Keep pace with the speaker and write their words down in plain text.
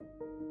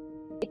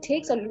it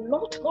takes a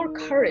lot more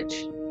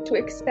courage to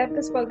accept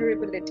this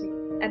vulnerability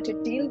and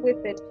to deal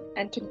with it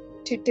and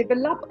to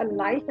develop a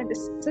life and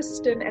a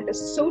system and a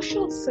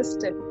social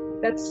system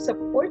that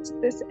supports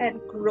this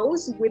and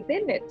grows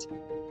within it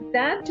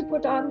than to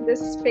put on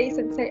this face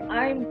and say,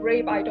 I'm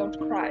brave, I don't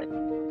cry.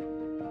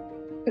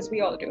 Because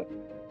we all do.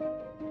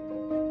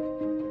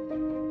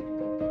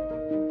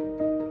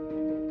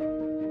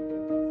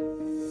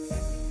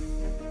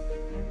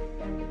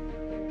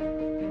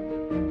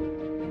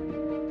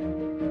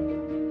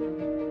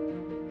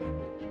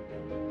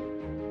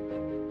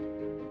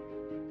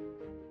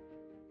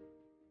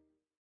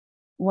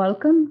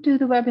 Welcome to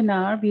the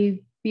webinar.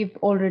 We've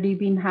already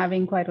been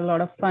having quite a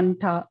lot of fun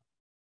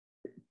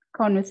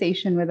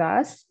conversation with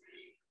us.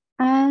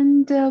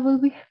 And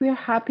we're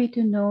happy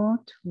to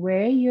note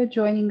where you're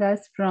joining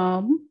us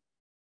from,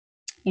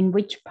 in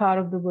which part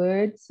of the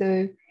world.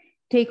 So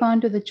take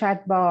on to the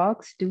chat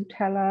box. Do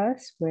tell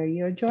us where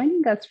you're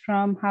joining us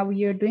from, how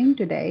you're doing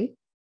today.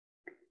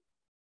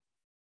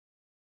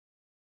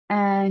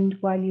 And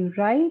while you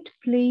write,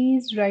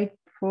 please write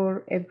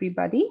for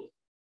everybody.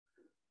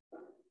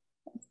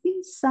 I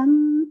see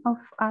some of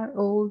our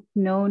old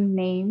known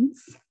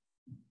names.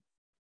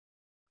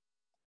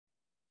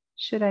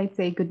 Should I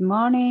say good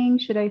morning?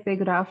 Should I say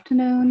good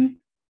afternoon?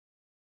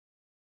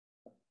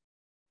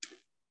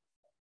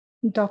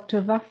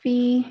 Dr.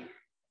 Wafi,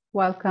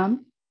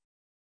 welcome.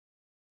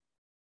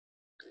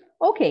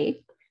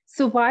 Okay,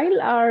 so while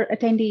our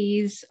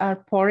attendees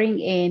are pouring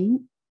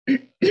in,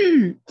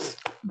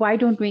 why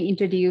don't we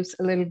introduce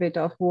a little bit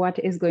of what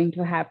is going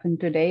to happen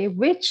today,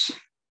 which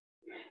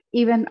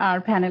even our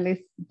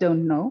panelists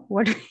don't know.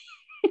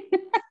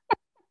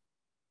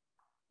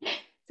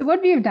 So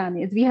what we have done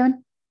is we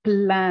haven't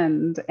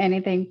planned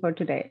anything for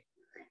today,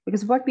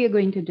 because what we are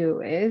going to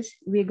do is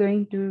we're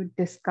going to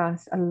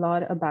discuss a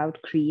lot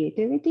about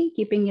creativity,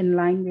 keeping in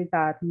line with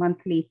our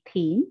monthly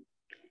theme.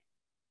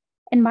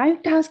 And my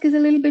task is a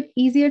little bit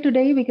easier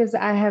today because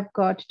I have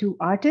got two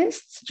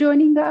artists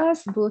joining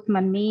us, both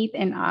Manmeet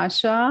and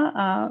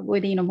Asha.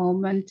 Within a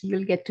moment,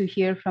 you'll get to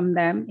hear from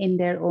them in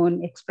their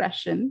own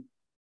expression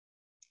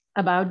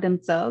about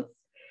themselves.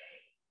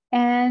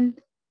 And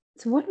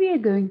so what we are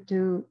going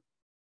to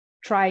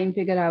try and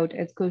figure out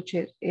as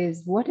coaches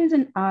is, what is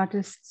an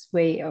artist's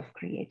way of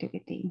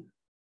creativity?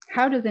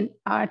 How does an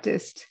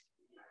artist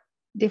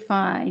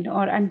define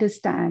or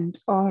understand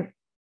or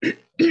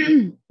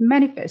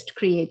manifest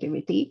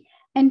creativity,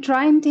 and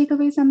try and take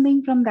away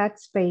something from that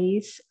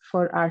space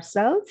for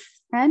ourselves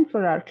and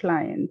for our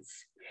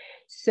clients?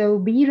 So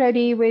be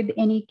ready with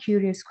any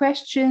curious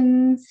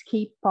questions,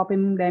 keep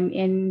popping them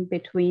in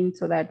between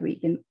so that we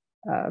can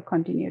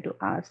continue to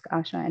ask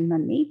Asha and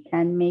Manmeet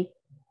and make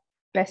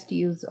best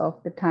use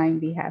of the time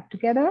we have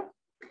together.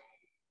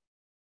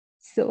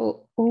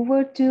 So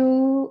over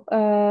to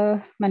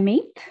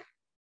Manmeet.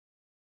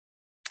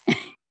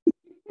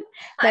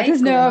 Let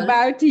us know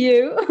about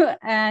you,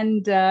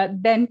 and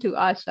then to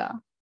Asha.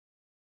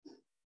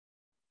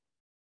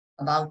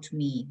 About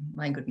me,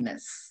 my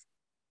goodness.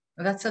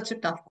 That's such a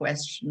tough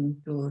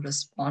question to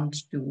respond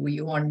to.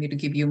 You want me to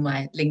give you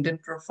my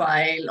LinkedIn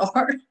profile,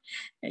 or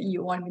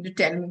you want me to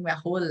tell me my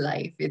whole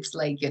life? It's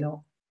like,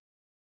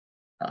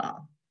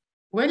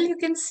 well, you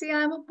can say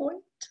I'm a poet.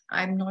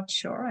 I'm not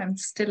sure. I'm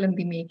still in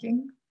the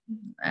making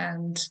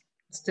and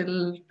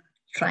still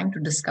trying to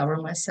discover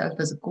myself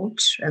as a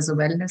coach, as a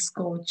wellness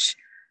coach,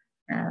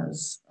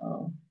 as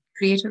a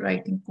creative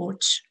writing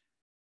coach.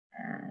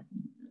 And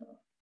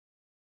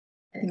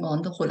I think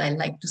on the whole, I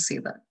like to say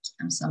that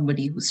I'm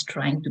somebody who's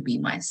trying to be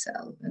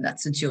myself. And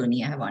that's a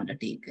journey I have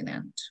undertaken.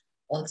 And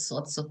all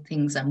sorts of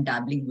things I'm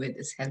dabbling with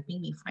is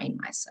helping me find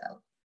myself.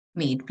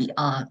 May it be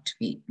art,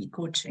 may it be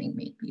coaching,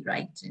 may it be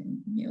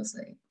writing,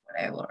 music,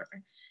 whatever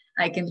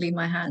I can lay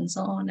my hands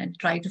on and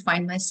try to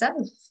find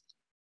myself.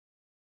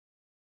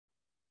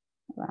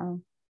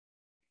 Wow.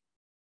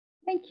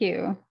 Thank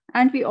you.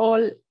 Aren't we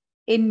all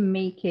in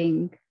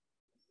making?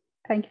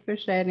 Thank you for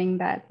sharing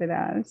that with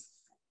us.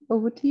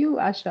 Over to you,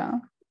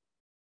 Asha.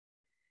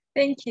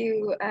 Thank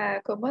you,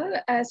 Komal.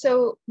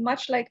 So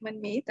much like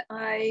Manmeet,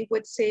 I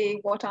would say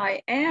what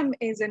I am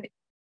is an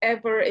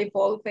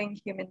ever-evolving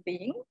human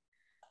being.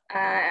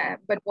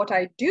 But what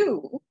I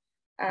do,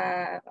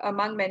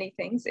 among many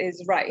things,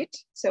 is write.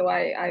 So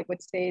I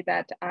would say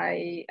that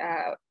I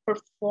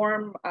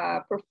perform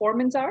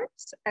performance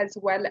arts as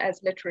well as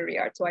literary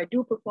arts. So I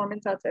do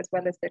performance arts as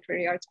well as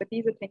literary arts, but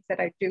these are things that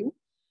I do.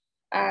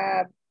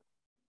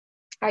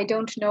 I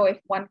don't know if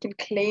one can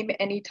claim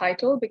any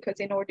title, because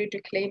in order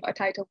to claim a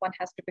title, one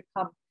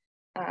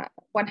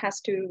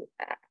has to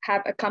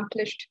have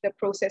accomplished the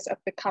process of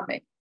becoming.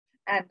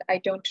 And I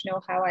don't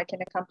know how I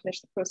can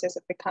accomplish the process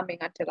of becoming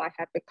until I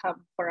have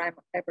become, for I'm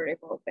ever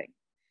evolving.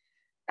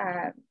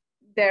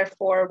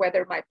 Therefore,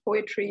 whether my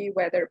poetry,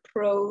 whether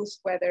prose,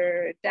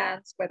 whether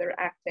dance, whether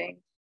acting,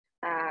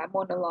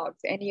 monologues,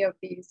 any of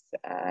these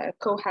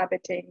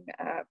cohabiting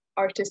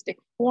artistic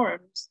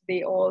forms,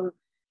 they all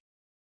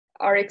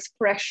are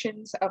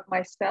expressions of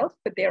myself,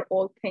 but they're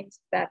all things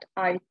that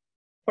I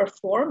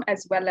perform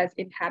as well as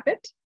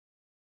inhabit.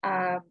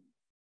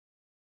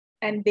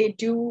 and they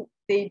do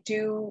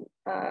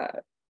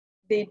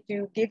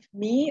give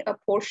me a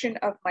portion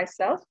of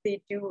myself.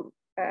 They do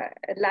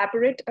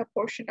elaborate a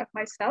portion of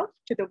myself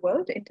to the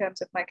world in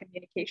terms of my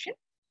communication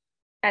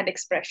and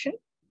expression.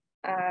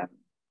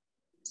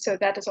 So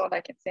that is all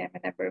I can say. I'm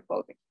an ever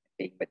evolving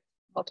being with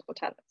multiple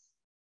talents.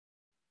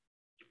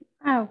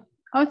 Wow,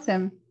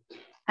 awesome.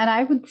 And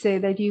I would say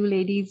that you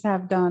ladies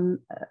have done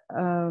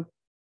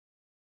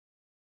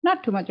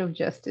not too much of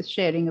justice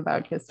sharing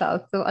about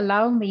yourself. So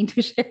allow me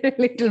to share a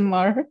little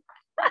more.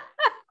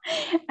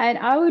 And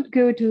I would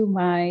go to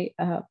my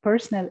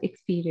personal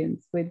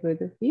experience with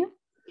both of you.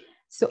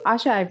 So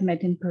Asha, I've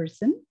met in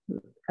person.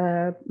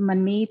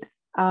 Manmeet,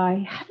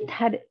 I haven't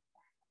had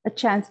a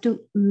chance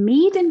to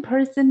meet in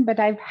person, but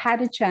I've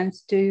had a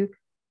chance to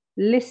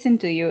listen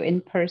to you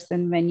in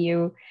person when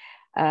you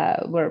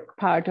were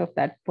part of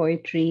that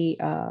poetry,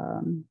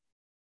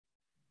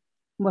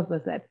 what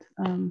was that?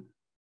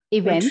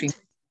 Event. Poetry.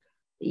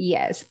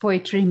 Yes,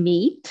 poetry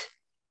meet.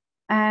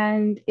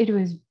 And it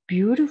was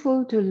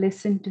beautiful to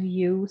listen to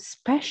you,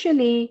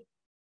 especially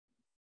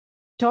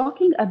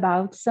talking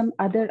about some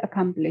other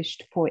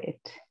accomplished poet.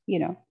 You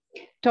know,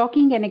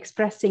 talking and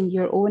expressing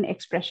your own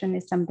expression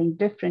is something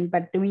different,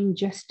 but doing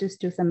justice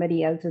to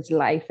somebody else's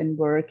life and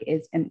work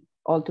is an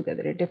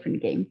altogether a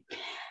different game.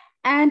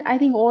 And I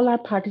think all our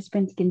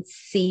participants can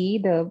see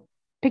the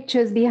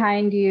pictures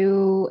behind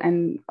you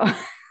and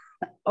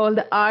all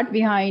the art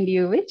behind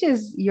you, which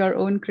is your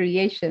own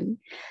creation.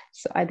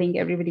 So I think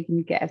everybody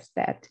can guess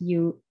that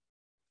you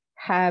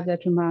have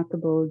that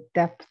remarkable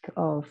depth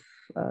of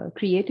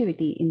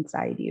creativity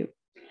inside you.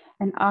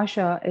 And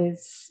Asha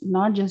is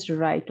not just a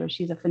writer,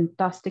 she's a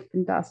fantastic,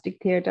 fantastic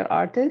theater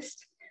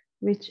artist,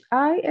 which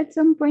I, at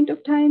some point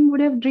of time,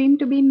 would have dreamed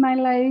to be in my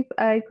life.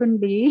 I couldn't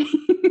be.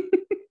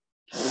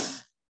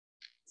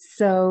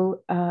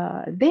 So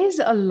there's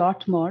a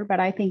lot more, but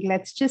I think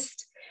let's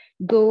just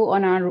go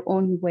on our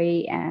own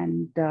way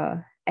and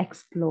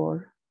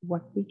explore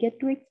what we get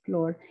to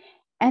explore.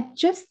 And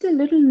just a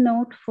little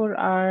note for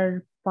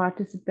our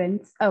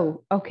participants.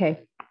 Oh, okay.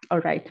 All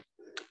right.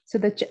 So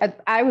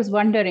I was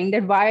wondering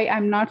that why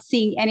I'm not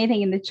seeing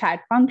anything in the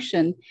chat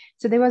function.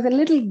 So there was a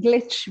little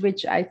glitch,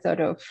 which I sort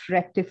of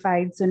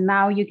rectified. So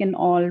now you can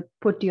all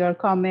put your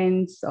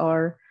comments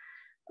or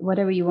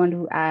whatever you want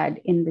to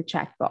add in the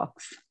chat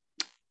box.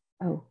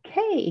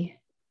 Okay.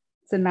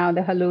 So now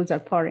the hellos are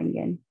pouring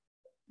in.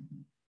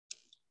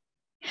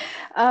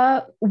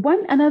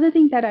 Another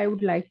thing that I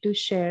would like to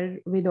share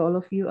with all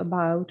of you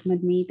about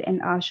Manmeet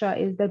and Asha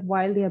is that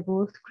while they are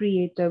both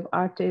creative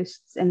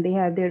artists and they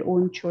have their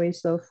own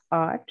choice of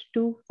art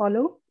to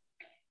follow,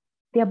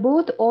 they are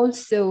both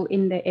also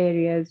in the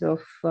areas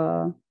of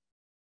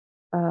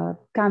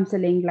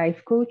counseling,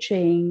 life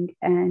coaching,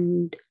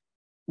 and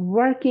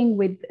working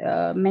with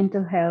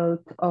mental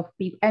health of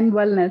people and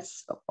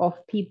wellness of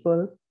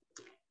people,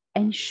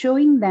 and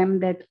showing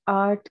them that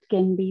art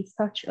can be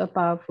such a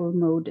powerful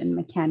mode and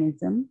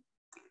mechanism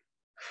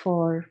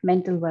for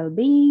mental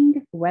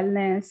well-being,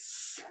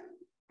 wellness,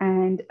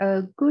 and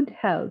good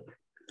health.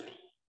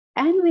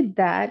 And with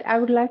that, I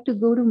would like to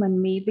go to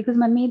Manmeet, because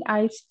Manmeet,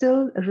 I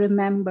still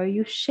remember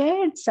you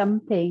shared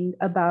something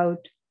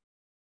about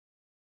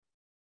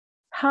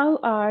how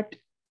art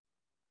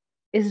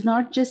is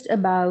not just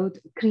about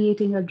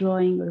creating a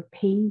drawing or a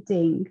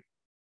painting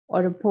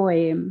or a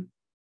poem,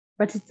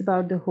 but it's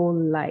about the whole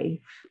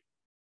life.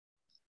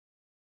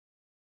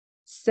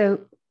 So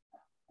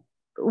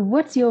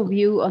what's your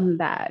view on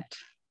that?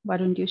 Why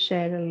don't you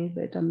share a little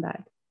bit on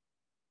that?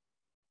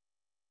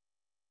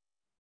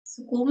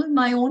 So, Komal,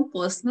 my own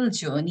personal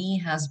journey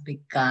has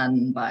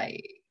begun by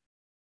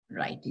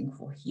writing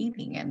for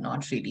healing and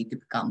not really to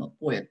become a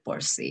poet per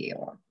se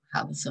or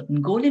have a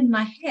certain goal in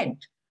my head.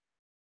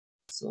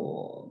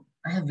 So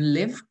I have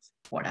lived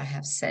what I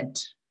have said,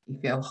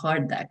 if you have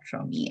heard that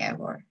from me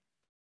ever,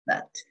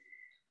 that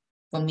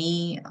for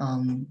me,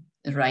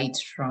 right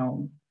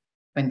from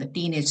when the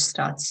teenage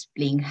starts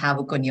playing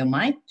havoc on your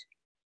mind,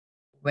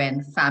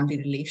 when family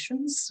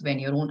relations, when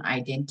your own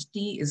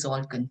identity is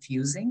all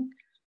confusing,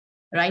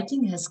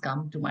 writing has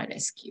come to my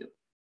rescue.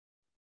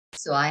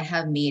 So I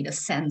have made a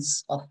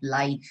sense of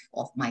life,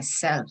 of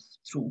myself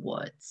through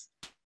words.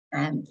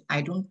 And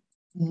I don't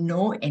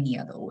know any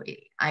other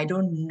way. I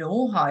don't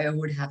know how I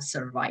would have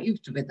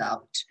survived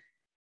without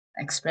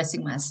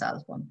expressing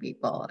myself on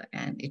paper.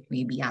 And it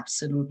may be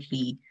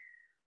absolutely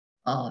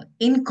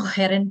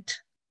incoherent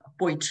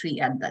poetry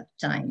at that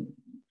time,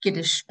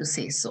 kiddish to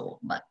say so,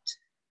 but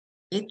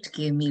it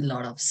gave me a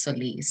lot of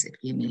solace. It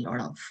gave me a lot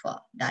of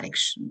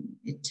direction.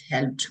 It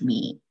helped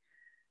me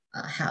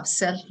have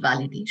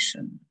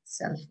self-validation,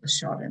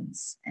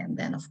 self-assurance. And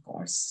then, of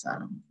course,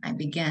 I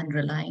began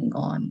relying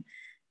on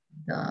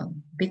the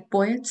big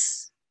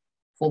poets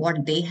for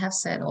what they have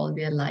said all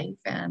their life.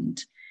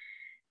 And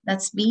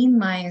that's been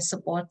my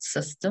support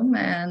system.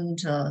 And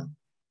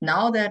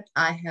now that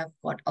I have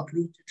got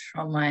uprooted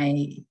from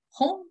my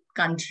home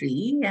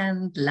country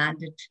and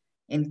landed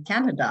in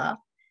Canada,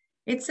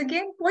 it's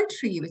again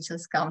poetry which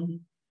has come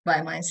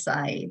by my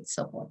side,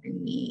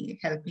 supporting me,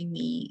 helping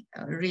me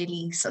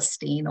really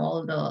sustain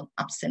all the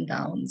ups and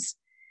downs.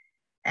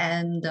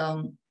 And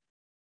I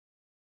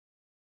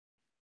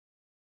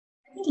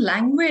think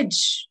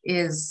language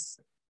is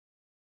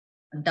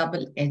a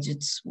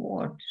double-edged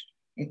sword.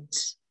 It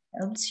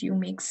helps you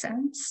make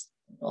sense.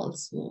 It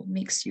also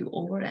makes you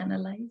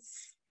overanalyze.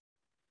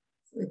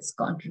 So it's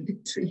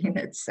contradictory in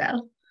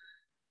itself.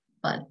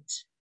 But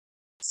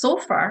so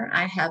far,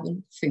 I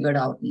haven't figured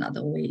out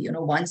another way. You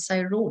know, once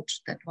I wrote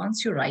that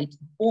once you write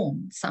a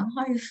poem,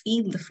 somehow you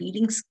feel the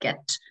feelings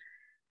get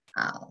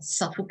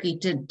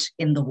suffocated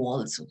in the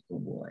walls of the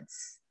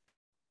words.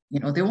 You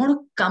know, they want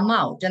to come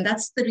out. And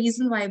that's the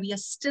reason why we are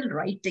still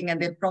writing,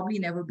 and there'll probably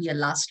never be a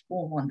last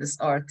poem on this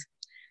earth.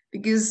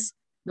 Because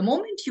the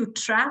moment you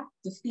trap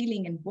the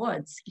feeling in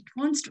words, it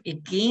wants to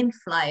again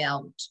fly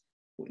out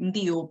in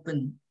the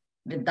open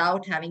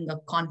without having a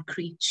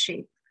concrete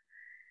shape.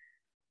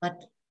 But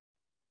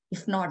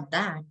if not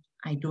that,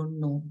 I don't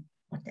know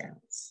what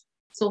else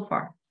so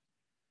far.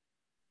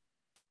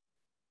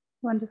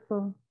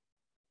 Wonderful.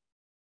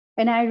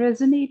 And I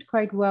resonate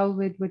quite well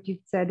with what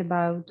you've said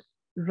about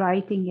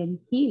writing and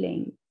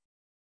healing,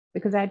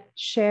 because I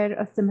share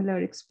a similar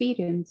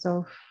experience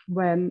of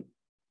when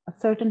a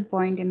certain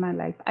point in my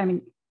life, I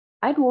mean,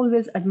 I've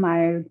always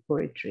admired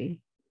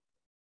poetry.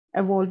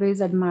 I've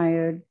always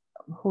admired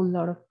a whole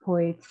lot of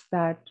poets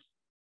that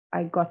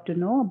I got to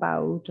know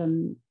about,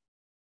 and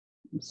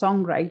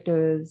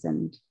songwriters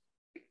and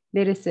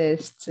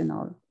lyricists and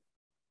all.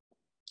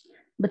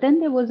 But then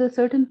there was a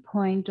certain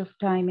point of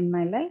time in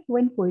my life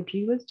when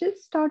poetry was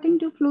just starting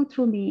to flow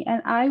through me,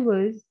 and I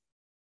was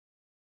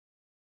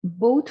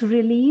both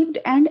relieved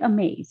and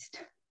amazed.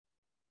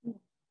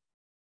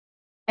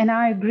 And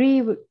I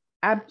agree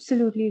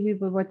absolutely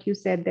with what you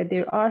said, that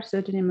there are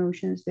certain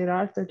emotions, there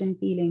are certain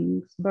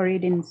feelings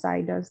buried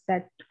inside us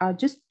that are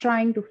just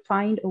trying to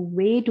find a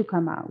way to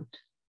come out.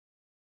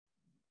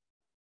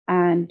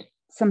 And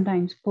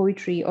sometimes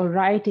poetry or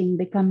writing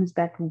becomes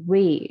that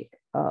way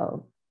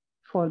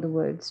for the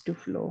words to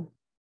flow.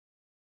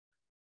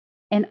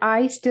 And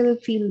I still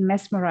feel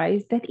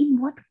mesmerized that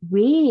in what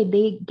way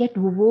they get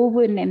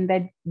woven and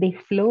that they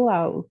flow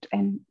out.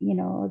 And, you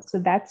know, so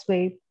that's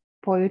why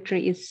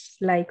poetry is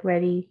like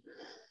very,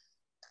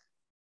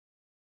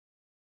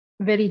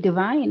 very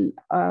divine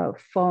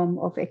form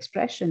of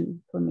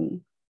expression for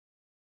me.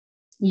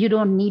 You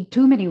don't need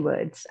too many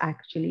words,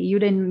 actually. You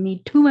don't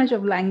need too much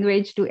of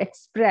language to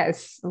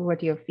express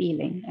what you're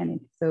feeling.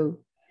 And it's so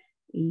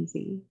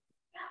easy.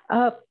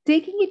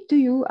 Taking it to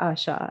you,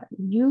 Asha,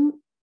 you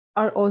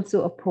are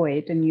also a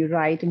poet and you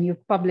write, and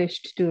you've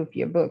published 2 of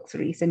your books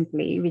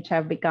recently, which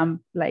have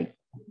become like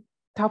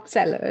top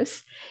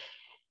sellers.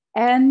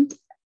 But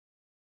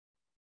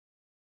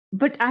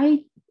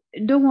I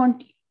don't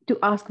want to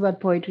ask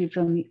about poetry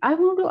from you. I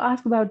want to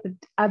ask about the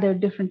other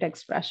different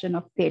expression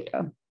of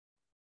theater.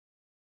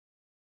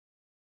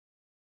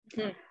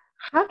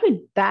 How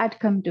did that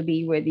come to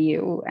be with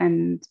you?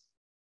 And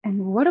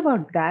what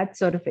about that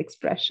sort of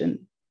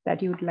expression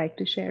that you would like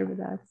to share with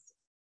us?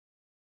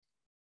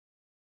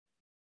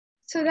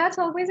 So that's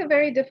always a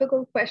very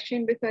difficult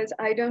question, because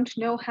I don't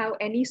know how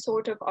any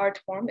sort of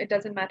art form, it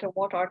doesn't matter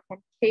what art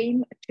form,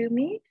 came to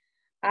me.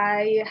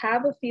 I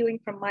have a feeling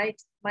from my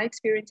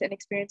experience and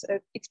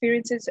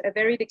experiences,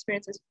 varied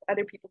experiences with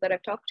other people that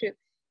I've talked to,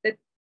 that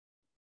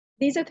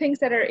these are things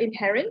that are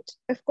inherent.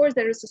 Of course,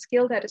 there is a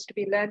skill that is to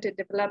be learned and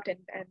developed,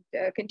 and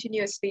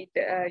continuously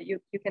you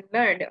can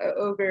learn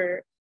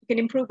you can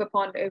improve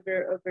upon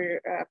over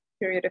a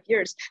period of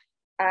years.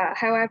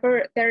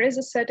 However, there is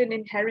a certain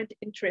inherent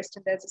interest,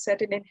 and there's a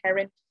certain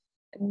inherent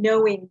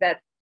knowing that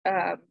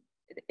that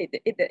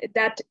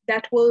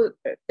will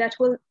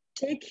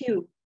take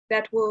you,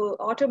 that will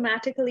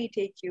automatically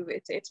take you.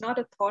 It's not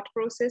a thought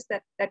process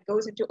that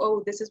goes into,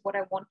 oh, this is what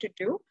I want to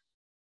do.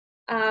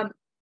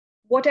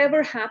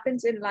 Whatever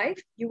happens in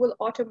life, you will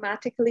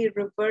automatically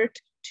revert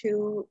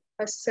to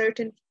a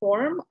certain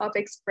form of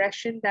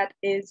expression that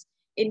is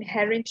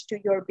inherent to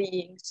your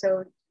being.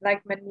 So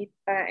like Manmeet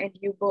and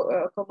you,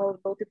 Komal,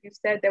 both of you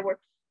said, there were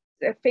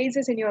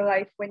phases in your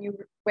life when you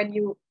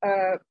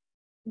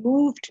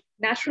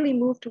naturally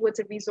moved towards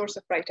a resource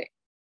of writing.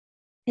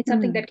 It's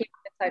something that came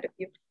inside of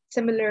you.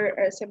 Similar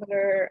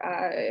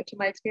to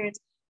my experience.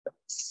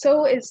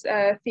 So is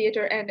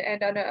theater.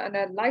 And on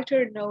a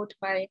lighter note,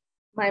 my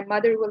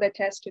mother will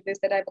attest to this,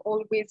 that I've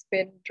always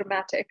been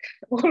dramatic,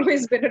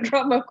 always been a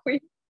drama queen,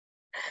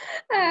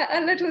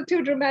 a little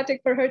too dramatic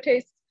for her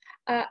taste.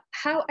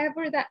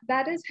 However,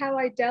 that is how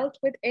I dealt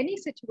with any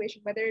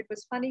situation, whether it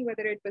was funny,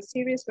 whether it was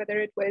serious, whether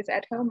it was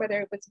at home, whether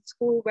it was in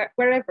school,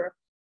 wherever.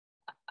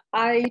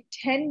 I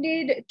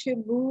tended to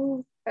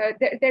move,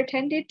 there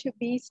tended to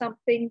be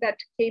something that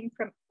came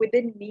from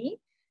within me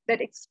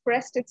that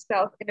expressed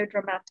itself in a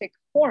dramatic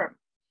form.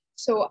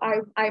 So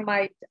I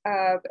might,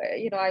 I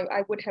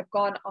would have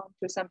gone on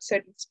to some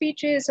certain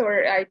speeches,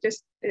 or I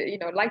just,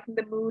 lighten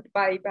the mood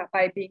by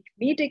being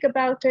comedic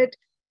about it,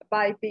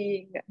 by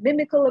being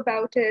mimical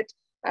about it,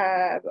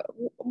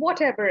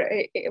 whatever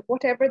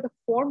the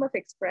form of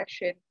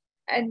expression.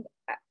 and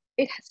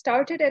it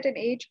started at an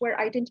age where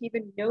I didn't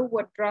even know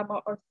what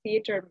drama or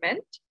theater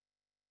meant.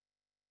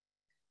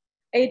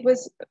 It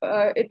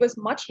was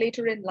much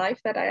later in life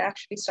that I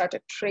actually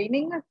started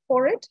training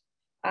for it,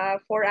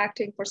 for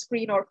acting, for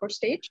screen or for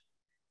stage.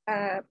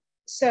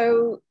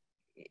 So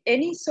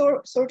any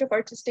sort of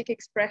artistic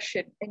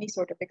expression, any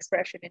sort of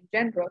expression in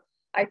general,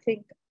 I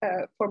think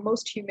for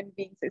most human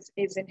beings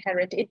is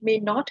inherent. It may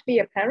not be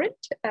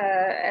apparent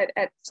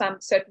at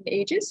some certain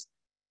ages.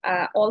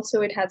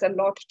 Also, it has a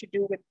lot to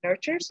do with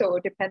nurture. So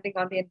depending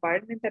on the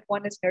environment that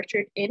one is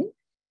nurtured in,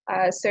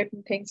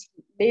 certain things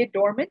lay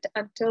dormant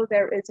until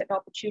there is an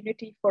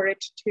opportunity for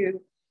it to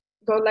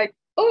go like,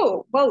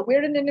 oh, well,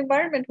 we're in an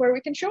environment where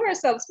we can show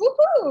ourselves,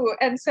 woohoo!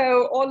 And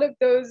so all of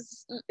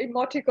those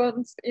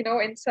emoticons,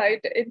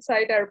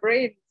 inside our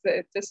brains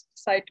just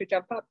decide to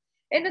jump up.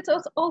 And it's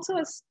also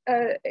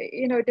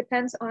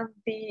depends on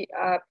the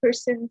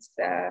person's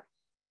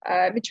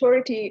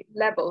maturity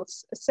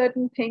levels.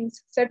 Certain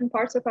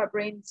parts of our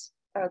brains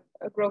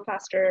grow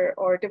faster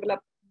or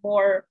develop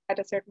more at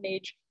a certain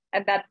age,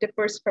 and that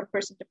differs from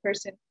person to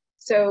person.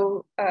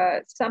 So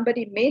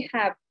somebody may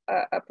have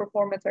a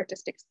performance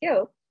artistic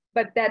skill,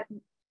 but that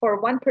for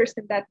one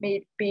person that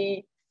may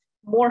be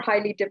more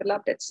highly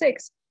developed at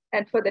 6,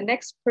 and for the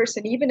next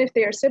person, even if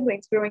they are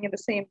siblings growing in the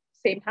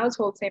same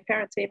household, same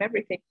parents, same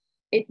everything,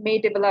 it may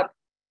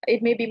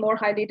be more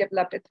highly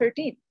developed at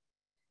 13.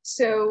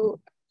 So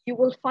you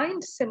will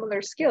find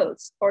similar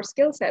skills or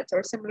skill sets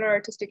or similar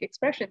artistic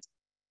expressions.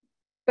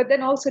 But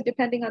then also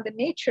depending on the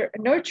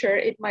nurture,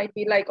 it might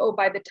be like, oh,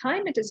 by the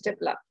time it is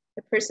developed,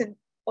 the person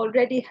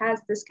already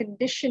has this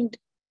conditioned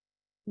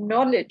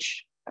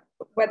knowledge,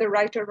 whether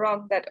right or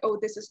wrong, that, oh,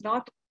 this is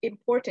not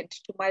important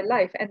to my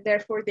life. And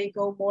therefore they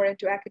go more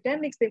into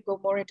academics, they go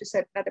more into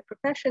certain other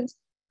professions.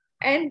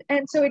 And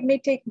so it may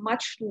take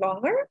much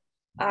longer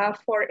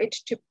for it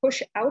to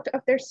push out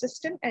of their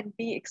system and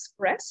be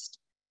expressed.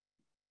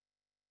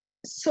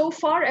 So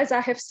far as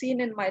I have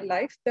seen in my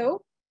life,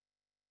 though,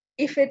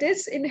 if it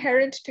is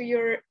inherent to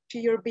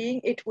your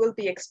being, it will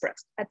be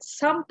expressed. At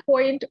some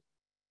point,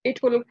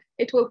 it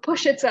will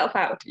push itself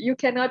out. You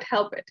cannot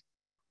help it.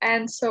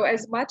 And so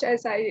as much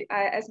as I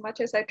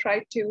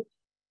tried to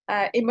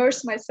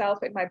immerse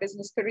myself in my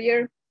business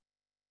career,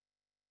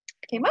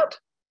 it came out.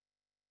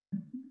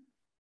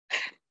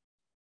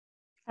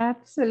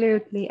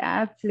 Absolutely,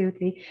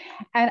 absolutely.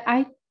 And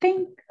I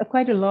think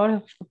quite a lot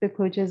of the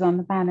coaches on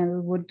the panel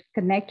would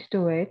connect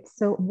to it.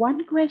 So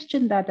one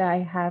question that I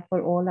have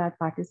for all our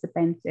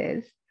participants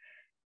is,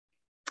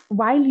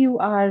 while you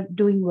are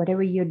doing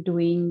whatever you're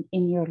doing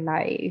in your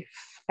life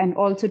and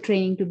also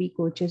training to be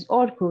coaches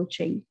or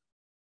coaching,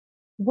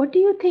 what do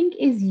you think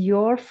is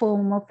your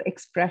form of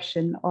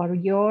expression or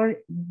your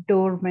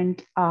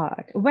dormant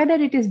art, whether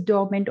it is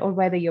dormant or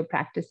whether you're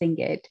practicing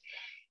it?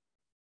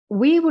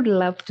 We would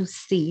love to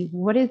see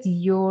what is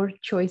your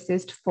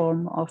choicest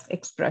form of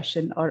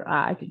expression or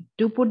art.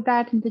 Do put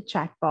that in the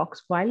chat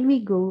box while we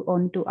go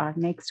on to our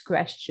next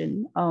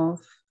question of,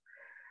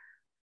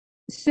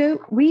 so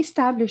we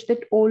established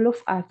that all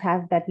of us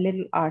have that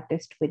little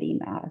artist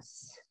within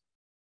us.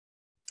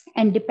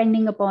 And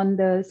depending upon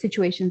the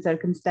situation,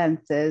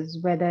 circumstances,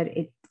 whether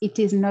it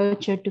is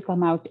nurtured to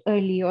come out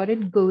early or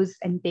it goes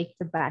and takes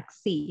a back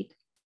seat.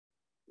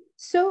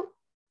 So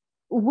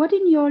what,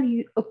 in your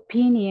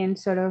opinion,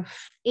 sort of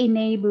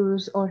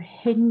enables or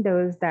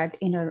hinders that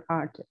inner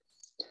artist?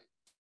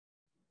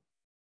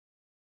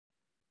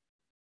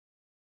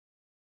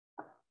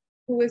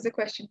 Who is the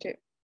question to?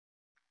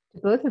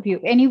 Both of you.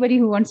 Anybody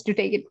who wants to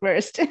take it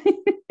first.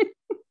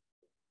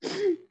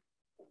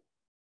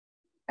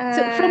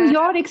 So from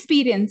your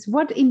experience,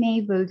 what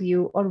enabled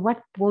you or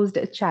what posed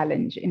a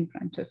challenge in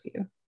front of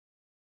you?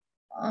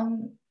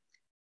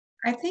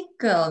 I think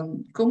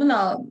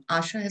Komala,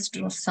 Asha has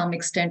to some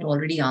extent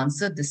already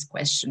answered this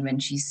question when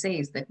she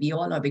says that we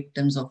all are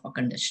victims of our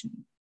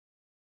conditioning.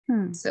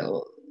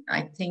 So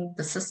I think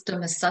the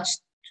system is such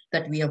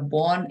that we are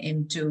born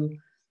into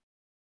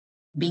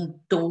being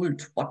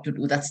told what to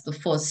do. That's the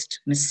first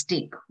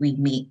mistake we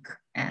make.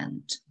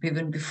 And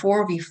even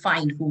before we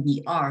find who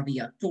we are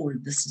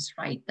told this is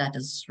right, that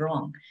is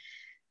wrong,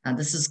 and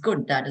this is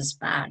good, that is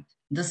bad.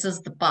 This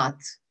is the path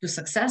to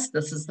success.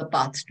 This is the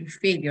path to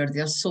failure.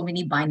 There are so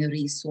many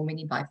binaries, so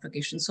many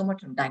bifurcations, so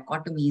much of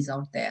dichotomies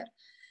out there.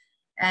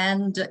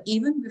 And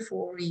even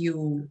before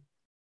you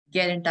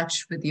get in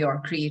touch with your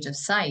creative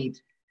side,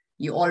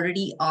 you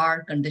already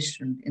are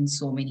conditioned in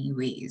so many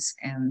ways.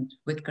 And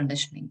with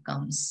conditioning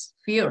comes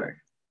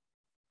fear.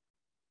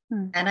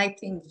 And I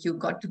think you've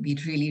got to be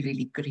really,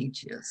 really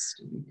courageous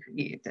to be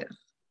creative.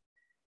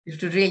 You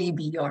have to really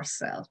be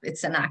yourself.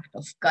 It's an act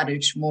of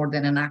courage more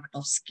than an act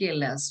of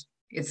skill, as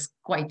it's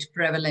quite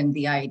prevalent,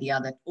 the idea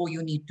that, oh,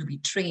 you need to be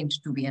trained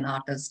to be an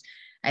artist.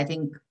 I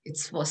think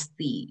it's first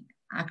the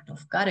act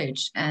of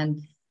courage.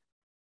 And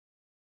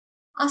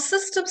our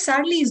system,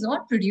 sadly, is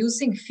not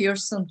producing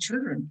fearsome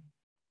children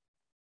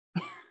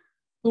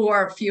who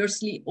are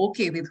fiercely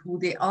okay with who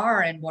they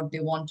are and what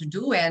they want to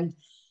do. And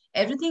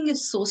everything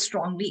is so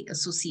strongly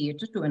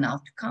associated to an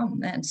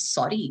outcome. And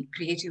sorry,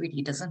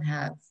 creativity doesn't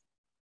have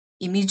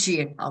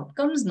immediate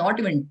outcomes, not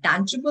even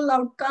tangible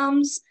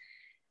outcomes.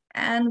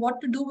 And what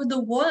to do with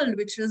the world,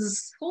 which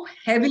is so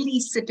heavily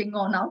sitting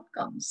on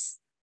outcomes.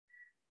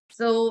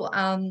 So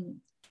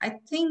I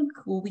think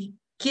we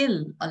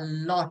kill a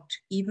lot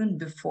even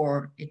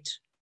before it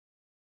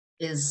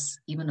is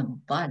even a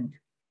bud.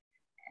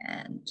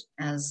 And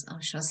as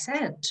Asha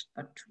said,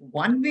 but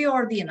one way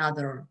or the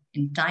other,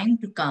 in time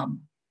to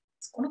come,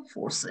 it's going to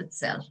force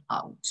itself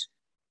out.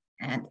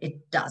 And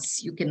it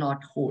does. You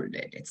cannot hold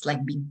it. It's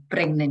like being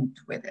pregnant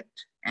with it.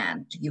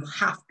 And you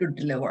have to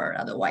deliver,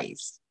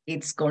 otherwise,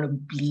 it's going to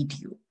bleed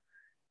you.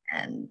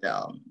 And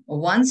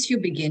once you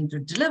begin to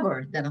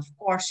deliver, then of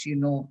course, you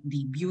know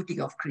the beauty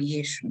of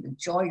creation, the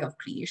joy of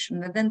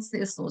creation, and then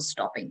there's no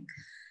stopping.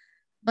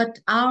 But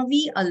are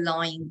we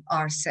allowing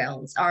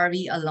ourselves, are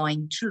we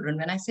allowing children?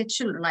 When I say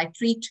children, I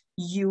treat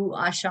you,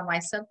 Asha,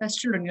 myself as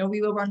children. You know,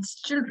 we were once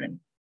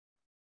children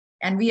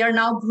and we are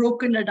now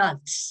broken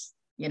adults,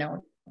 you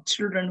know,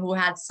 children who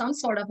had some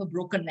sort of a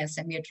brokenness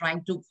and we are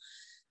trying to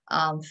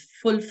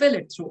fulfill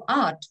it through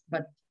art.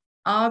 But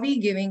are we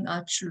giving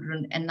our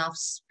children enough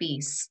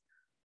space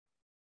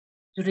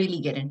to really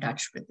get in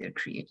touch with their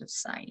creative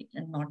side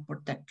and not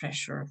put that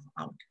pressure of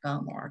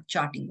outcome or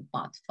charting the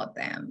path for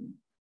them,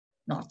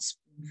 not spoon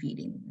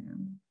feeding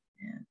them,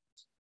 and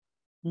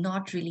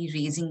not really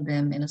raising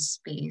them in a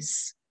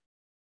space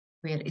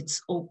where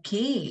it's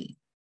okay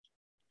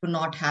to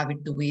not have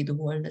it the way the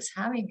world is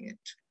having it,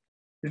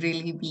 to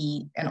really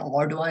be an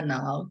odd one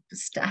out, to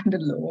stand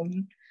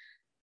alone,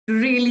 to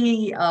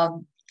really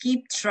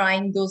keep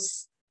trying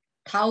those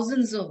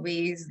thousands of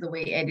ways the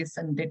way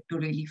Edison did to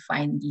really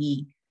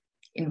finally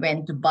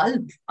invent a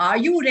bulb. Are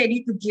you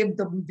ready to give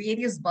the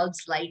various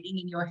bulbs lighting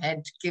in your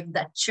head, give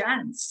that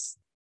chance?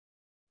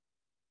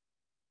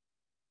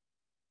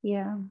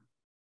 Yeah.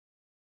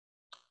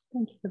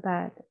 Thank you for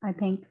that. I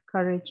think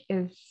courage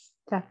is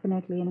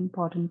definitely an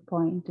important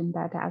point in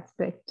that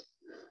aspect.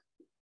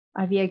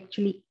 Are we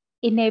actually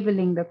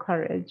enabling the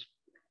courage?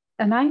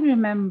 And I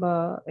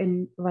remember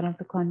in one of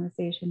the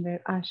conversations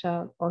where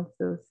Asha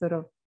also sort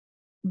of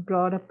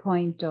brought a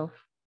point of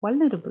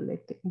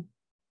vulnerability,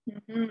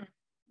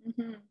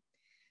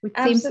 which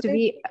seems to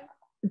be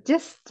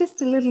just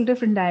a little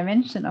different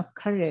dimension of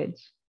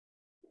courage.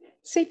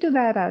 Say to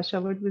that,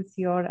 Asha, what was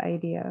your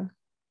idea?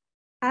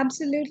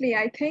 Absolutely.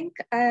 I think,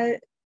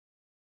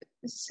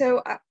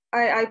 so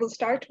I will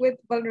start with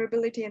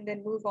vulnerability and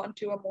then move on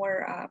to a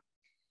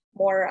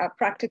more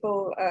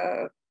practical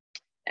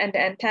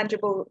and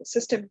tangible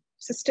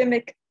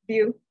systemic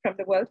view from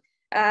the world.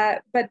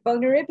 But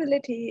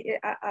vulnerability,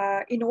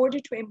 in order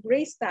to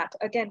embrace that,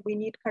 again, we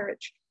need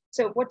courage.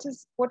 So what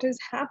has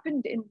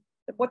happened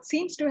what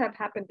seems to have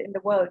happened in the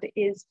world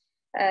is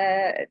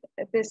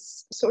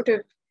this sort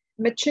of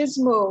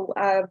machismo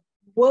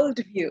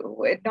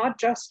worldview, not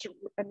just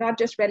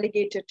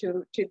relegated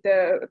to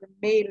the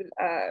male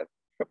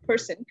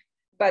person,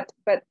 but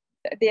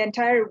the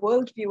entire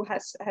worldview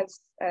has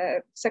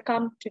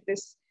succumbed to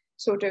this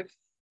sort of,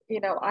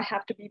 I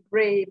have to be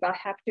brave, I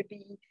have to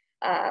be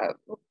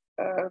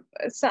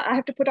so I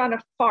have to put on a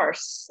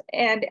farce,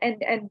 and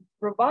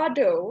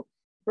bravado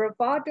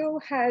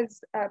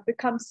has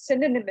become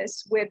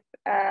synonymous with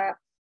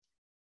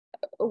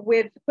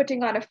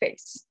putting on a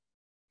face,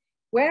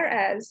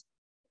 whereas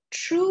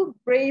true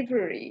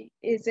bravery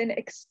is in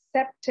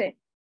accepting.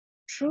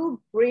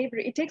 True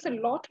bravery, it takes a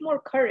lot more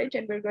courage,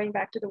 and we're going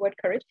back to the word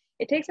courage.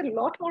 It takes a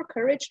lot more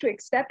courage to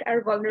accept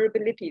our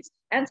vulnerabilities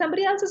and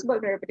somebody else's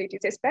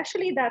vulnerabilities,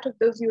 especially that of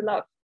those you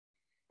love,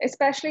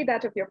 especially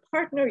that of your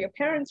partner, your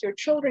parents, your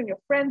children, your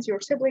friends,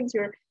 your siblings,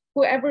 your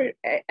whoever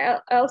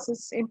else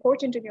is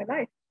important in your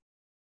life.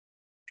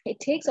 It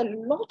takes a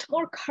lot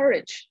more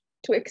courage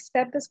to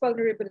accept this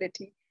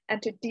vulnerability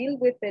and to deal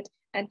with it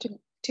and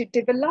to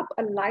develop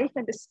a life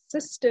and a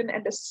system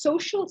and a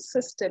social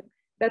system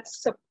that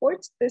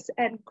supports this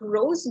and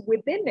grows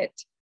within it,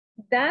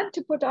 than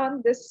to put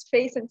on this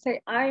face and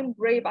say, I'm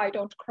brave, I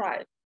don't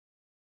cry.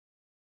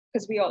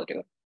 Because we all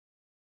do.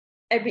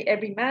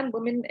 Every man,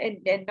 woman,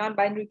 and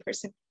non-binary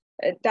person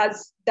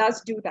does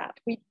do that.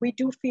 We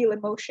do feel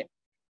emotion.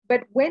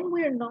 But when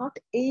we're not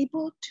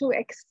able to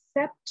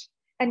accept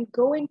and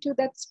go into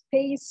that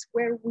space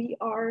where we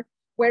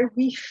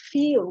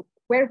feel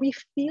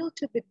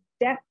to the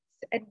depths,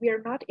 and we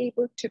are not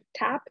able to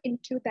tap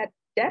into that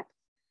depth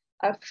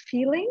of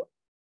feeling,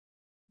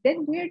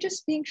 then we're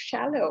just being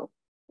shallow.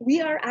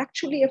 We are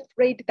actually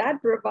afraid.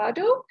 That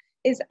bravado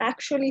is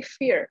actually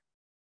fear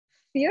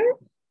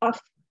of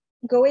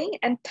going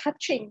and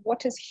touching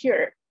what is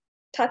here,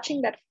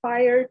 touching that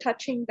fire,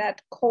 touching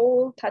that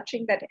coal,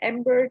 touching that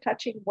ember,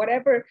 touching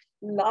whatever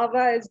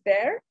lava is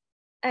there.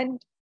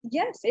 And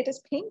yes, it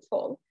is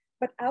painful,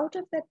 but out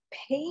of that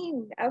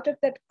pain, out of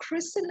that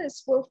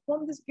chrysalis will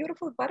form this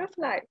beautiful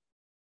butterfly.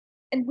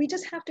 And we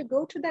just have to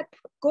go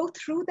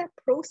through that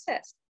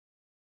process.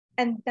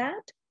 And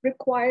that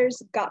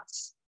requires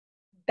guts.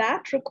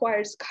 That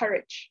requires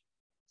courage.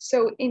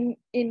 So in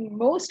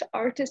most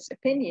artists'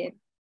 opinion,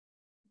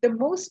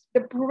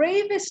 the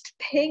bravest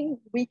thing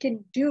we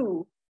can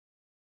do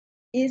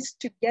is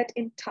to get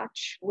in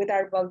touch with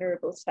our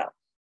vulnerable self.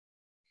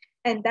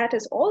 And that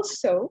is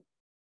also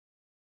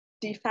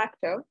de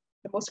facto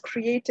the most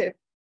creative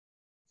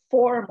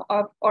form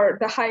of, or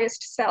the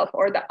highest self,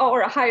 or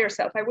a higher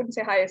self. I wouldn't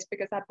say highest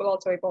because that will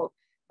also evolve,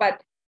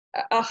 but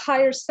a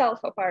higher self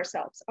of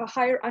ourselves, a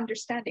higher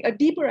understanding, a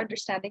deeper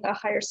understanding, a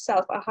higher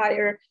self, a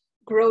higher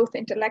growth,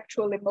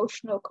 intellectual,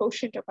 emotional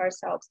quotient of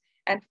ourselves.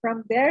 And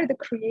from there, the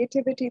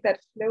creativity that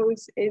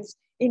flows is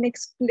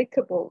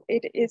inexplicable.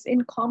 It is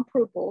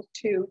incomparable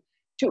to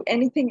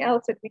anything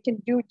else that we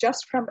can do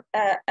just from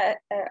a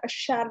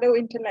shallow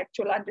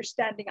intellectual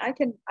understanding. I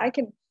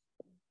can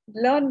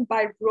learn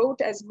by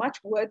rote as much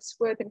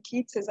Wordsworth and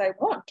Keats as I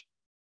want,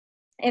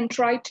 and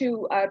try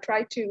to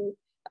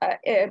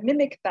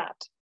mimic that.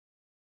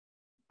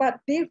 But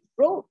they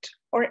wrote,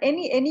 or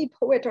any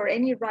poet or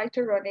any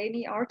writer or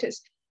any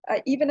artist,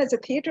 even as a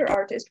theater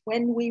artist,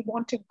 when we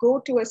want to go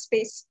to a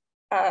space,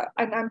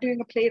 and I'm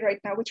doing a play right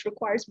now which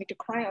requires me to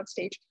cry on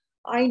stage,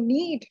 I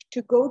need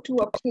to go to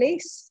a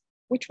place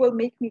which will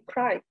make me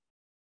cry.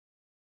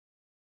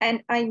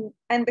 And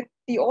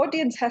the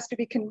audience has to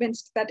be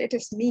convinced that it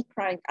is me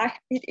crying.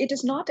 It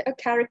is not a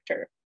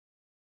character.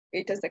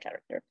 It is the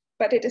character,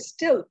 but it is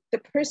still the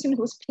person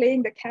who's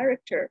playing the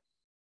character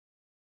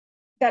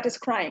that is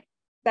crying,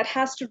 that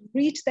has to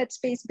reach that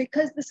space,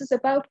 because this is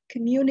about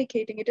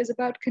communicating. It is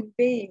about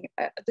conveying.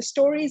 The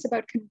story is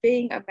about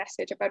conveying a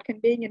message, about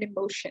conveying an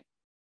emotion.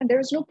 And there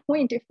is no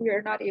point if we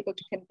are not able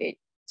to convey.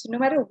 So no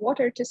matter what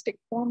artistic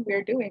form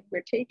we're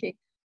taking,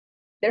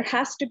 there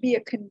has to be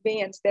a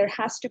conveyance. There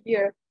has to be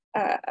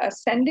a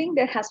sending,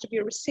 there has to be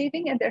a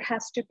receiving, and there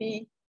has to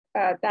be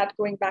that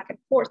going back and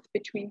forth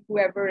between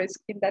whoever is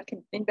in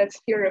that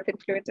sphere of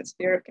influence and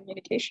sphere of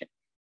communication.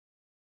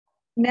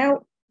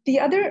 Now, the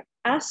other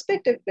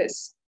aspect of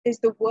this is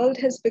the world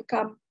has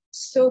become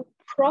so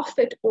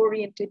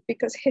profit-oriented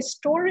because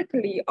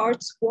historically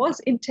arts was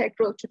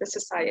integral to the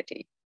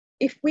society.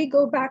 If we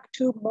go back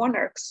to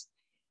monarchs,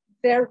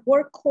 there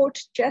were court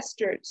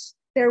jesters,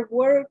 there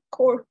were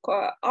court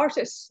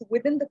artists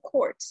within the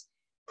courts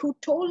who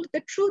told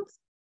the truth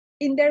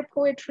in their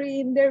poetry,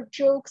 in their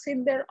jokes,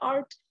 in their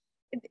art.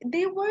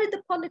 They were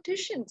the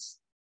politicians,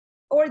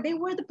 or they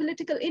were the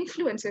political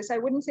influences. I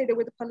wouldn't say they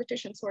were the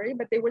politicians, sorry,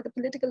 but they were the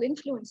political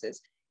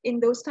influences in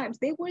those times.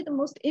 They were the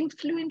most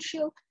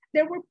influential.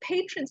 There were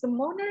patrons. The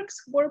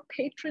monarchs were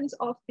patrons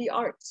of the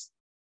arts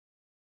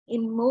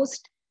in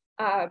most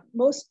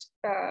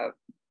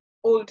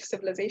old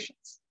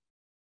civilizations.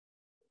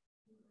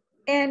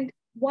 And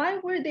why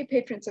were they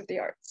patrons of the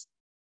arts?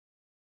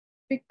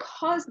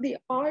 Because the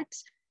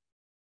arts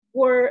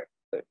were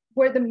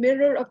the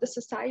mirror of the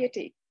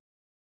society.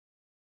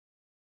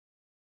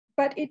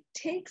 But it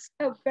takes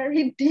a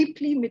very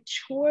deeply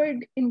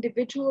matured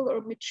individual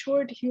or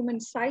matured human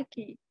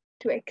psyche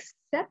to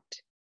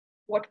accept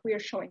what we are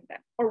showing them,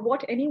 or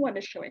what anyone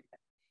is showing them.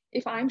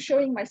 If I'm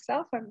showing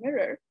myself a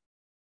mirror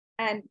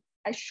and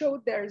I show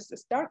there's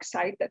this dark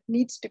side that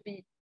needs to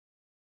be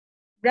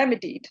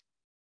remedied,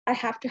 I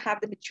have to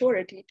have the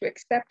maturity to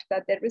accept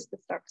that there is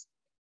this dark side.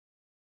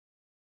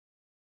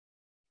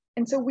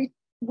 And so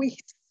we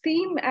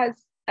seem as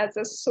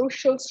a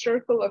social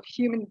circle of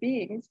human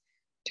beings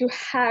to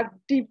have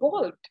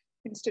devolved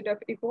instead of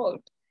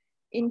evolved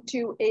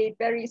into a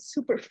very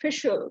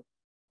superficial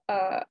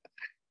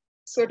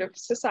sort of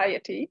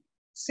society,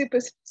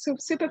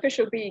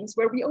 superficial beings,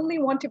 where we only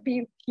want to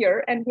be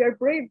here, and we're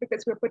brave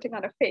because we're putting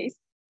on a face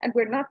and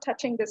we're not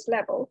touching this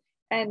level,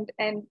 and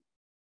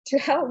to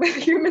hell with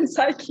human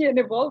psyche and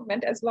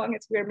evolvement, as long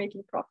as we're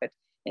making profit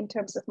in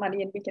terms of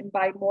money, and we can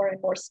buy more and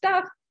more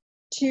stuff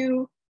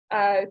to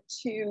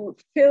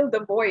fill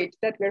the void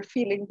that we're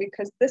feeling,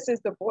 because this is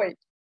the void.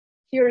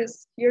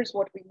 Here's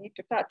what we need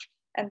to touch,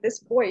 and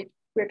this void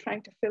we're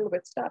trying to fill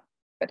with stuff,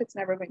 but it's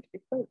never going to be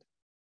filled.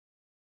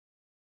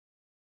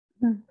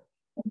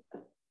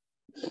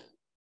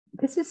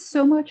 This is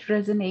so much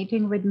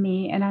resonating with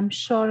me, and I'm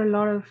sure a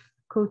lot of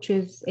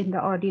coaches in the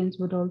audience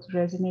would also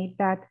resonate,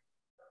 that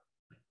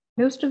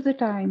most of the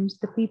times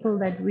the people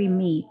that we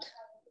meet,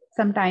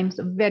 sometimes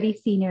very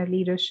senior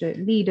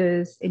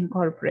leaders in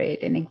corporate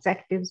and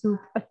executives who've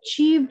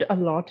achieved a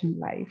lot in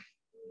life,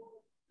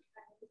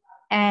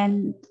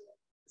 and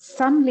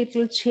some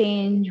little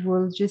change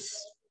will just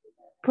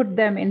put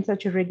them in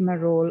such a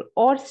rigmarole,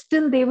 or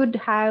still they would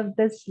have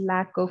this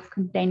lack of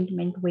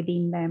contentment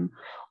within them,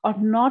 or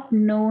not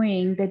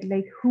knowing that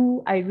like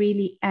who I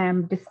really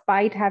am,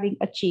 despite having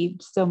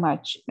achieved so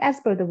much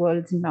as per the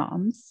world's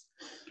norms,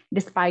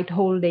 despite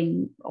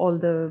holding all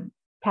the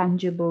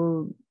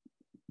tangible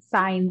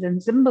signs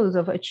and symbols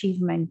of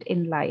achievement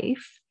in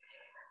life,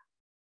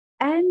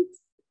 and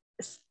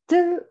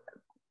still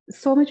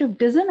so much of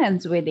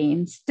dissonance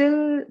within,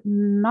 still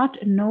not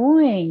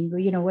knowing,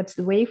 what's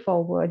the way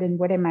forward and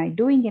what am I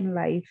doing in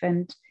life.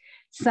 And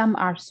some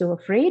are so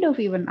afraid of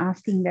even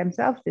asking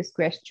themselves this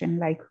question,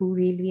 like who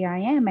really I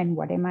am and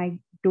what am I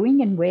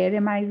doing and where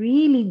am I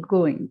really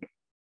going,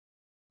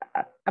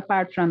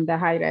 apart from the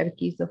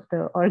hierarchies of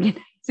the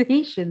organization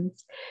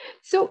organizations.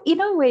 So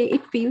in a way,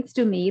 it feels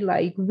to me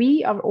like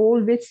we are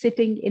always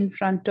sitting in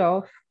front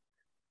of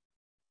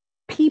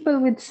people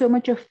with so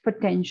much of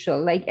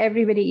potential. Like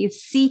everybody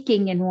is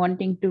seeking and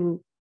wanting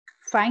to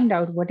find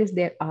out what is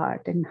their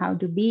art and how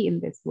to be in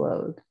this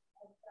world,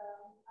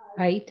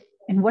 right?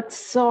 And what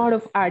sort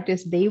of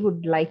artist they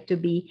would like to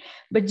be,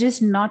 but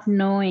just not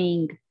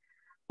knowing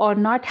or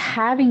not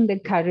having the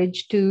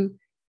courage to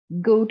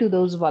go to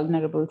those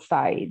vulnerable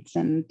sides.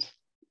 And,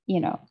 you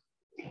know,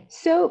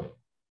 so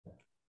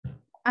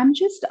I'm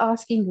just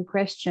asking a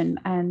question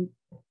and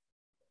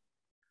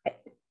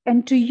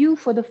to you,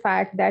 for the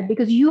fact that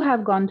because you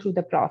have gone through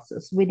the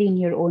process within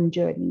your own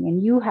journey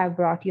and you have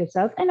brought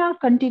yourself and I'll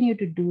continue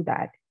to do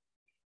that.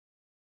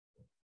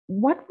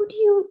 What would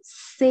you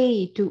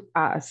say to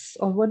us,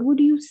 or what would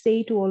you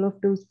say to all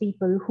of those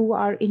people who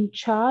are in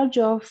charge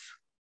of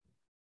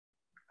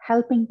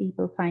helping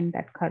people find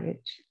that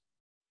courage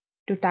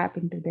to tap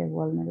into their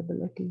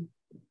vulnerability?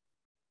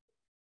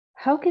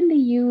 How can they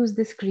use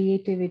this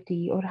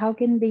creativity, or how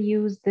can they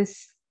use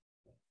this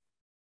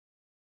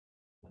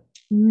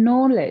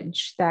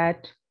knowledge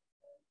that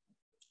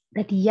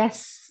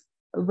yes,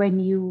 when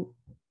you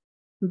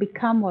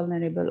become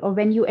vulnerable or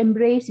when you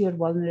embrace your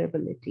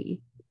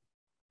vulnerability,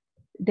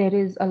 there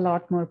is a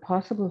lot more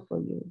possible for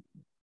you,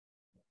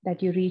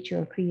 that you reach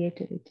your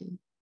creativity?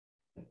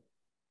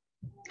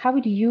 How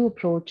would you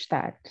approach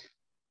that?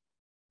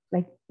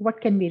 Like,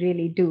 what can we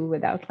really do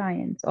with our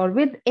clients or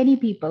with any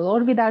people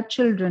or with our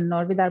children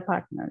or with our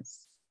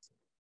partners?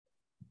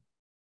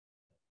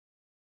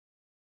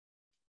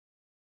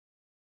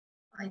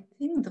 I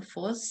think the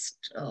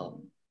first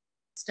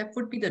step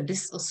would be the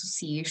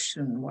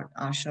disassociation, what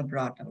Asha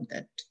brought out,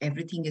 that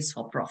everything is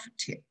for profit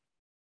here.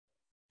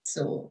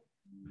 So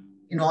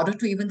in order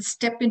to even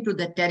step into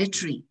the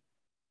territory,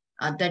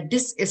 that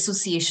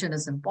disassociation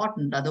is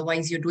important.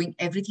 Otherwise, you're doing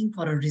everything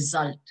for a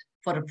result,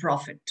 for a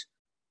profit.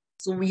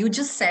 So you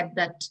just said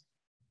that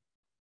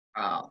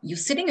you're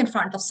sitting in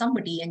front of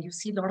somebody and you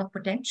see a lot of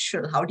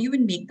potential. How do you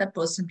even make that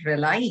person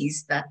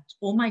realize that,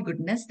 oh my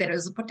goodness, there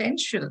is a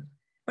potential?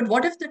 But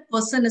what if that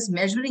person is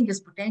measuring his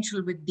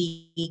potential with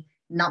the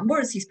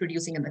numbers he's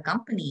producing in the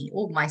company?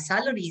 Oh, my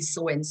salary is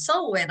so and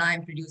so, and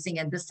I'm producing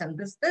and this and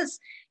this, this.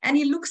 And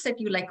he looks at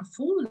you like a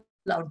fool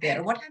out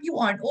there. What have you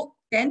on? Oh,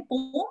 10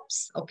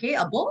 poems? Okay,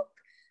 a book?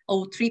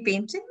 Oh, 3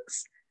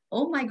 paintings?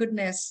 Oh my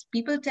goodness.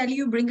 People tell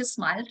you bring a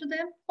smile to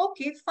them.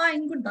 Okay,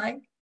 fine, goodbye.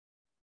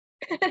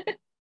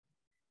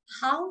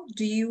 How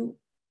do you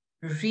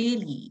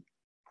really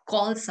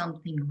call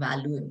something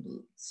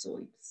valuable?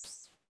 So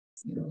it's,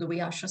 the way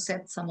Asha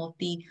said, some of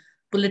the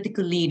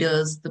political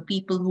leaders, the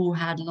people who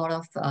had a lot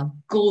of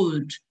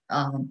gold,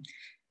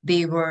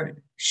 they were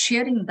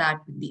sharing that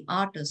with the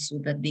artists so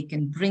that they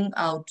can bring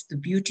out the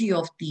beauty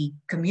of the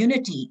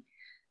community,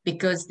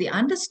 because they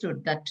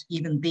understood that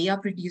even they are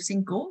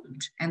producing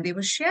gold and they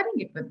were sharing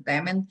it with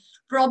them. And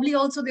probably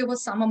also there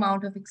was some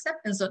amount of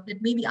acceptance of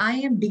that maybe I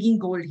am digging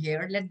gold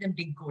here, let them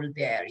dig gold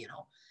there,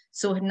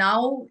 So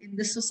now in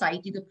this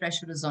society, the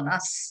pressure is on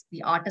us.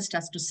 The artist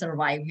has to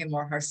survive him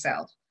or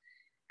herself.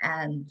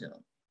 And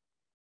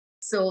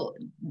so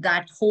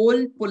that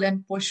whole pull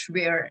and push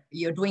where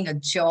you're doing a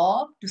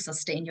job to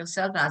sustain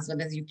yourself as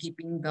well as you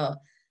keeping the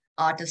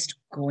artist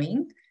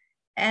going.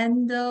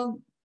 And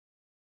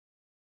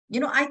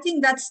I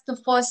think that's the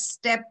first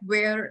step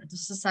where the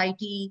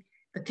society,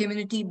 the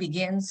community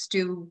begins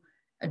to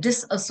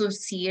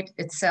disassociate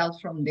itself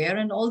from there.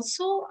 And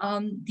also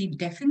the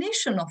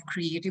definition of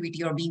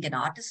creativity or being an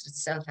artist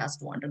itself has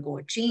to undergo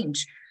a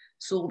change.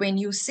 So when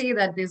you say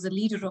that there's a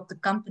leader of the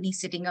company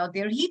sitting out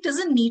there, he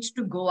doesn't need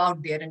to go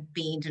out there and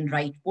paint and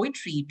write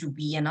poetry to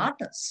be an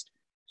artist.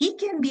 He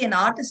can be an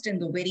artist in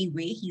the very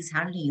way he's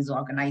handling his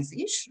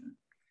organization.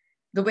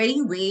 The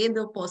very way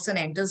the person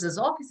enters his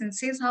office and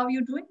says, how are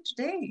you doing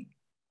today?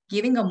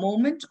 Giving a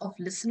moment of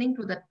listening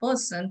to that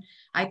person.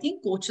 I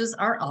think coaches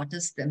are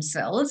artists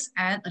themselves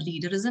and a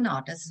leader is an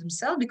artist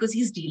himself because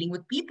he's dealing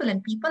with people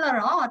and people are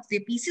art.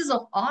 They're pieces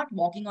of art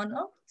walking on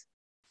earth.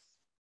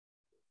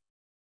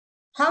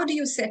 How do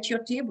you set your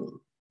table?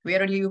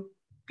 Where will you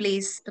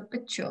place the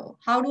picture?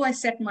 How do I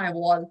set my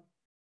wall?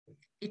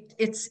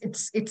 It's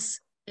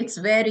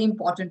very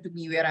important to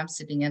me where I'm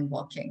sitting and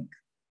working.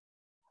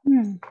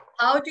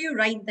 How do you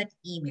write that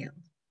email?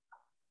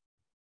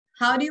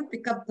 How do you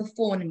pick up the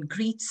phone and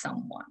greet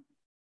someone?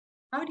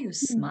 How do you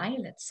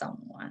smile at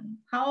someone?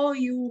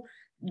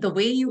 The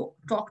way you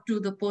talk to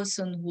the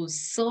person who's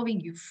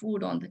serving you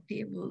food on the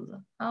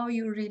table? How are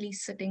you really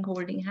sitting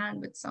holding hand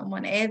with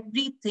someone?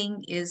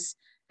 Everything is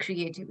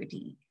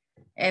creativity.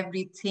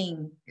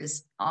 Everything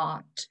is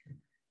art.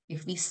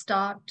 If we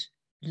start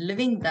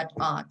living that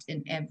art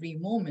in every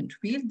moment,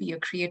 we'll be a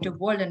creative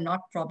world and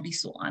not probably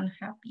so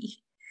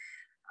unhappy.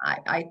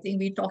 I think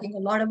we're talking a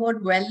lot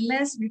about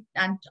wellness,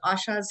 and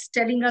Asha's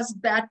telling us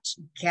that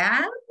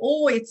gap.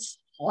 Oh, it's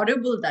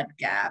horrible, that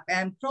gap.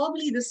 And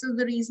probably this is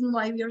the reason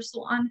why we are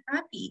so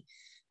unhappy.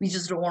 We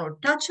just don't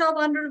want to touch our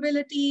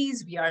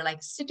vulnerabilities. We are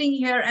like sitting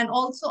here and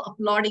also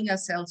applauding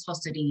ourselves for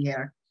sitting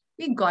here.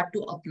 We got to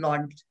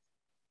applaud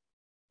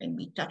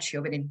we touch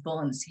here, when it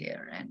burns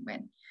here, and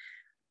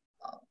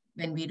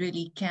when we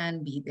really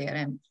can be there.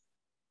 And,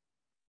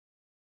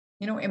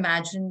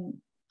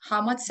 imagine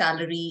how much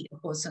salary a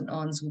person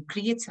earns who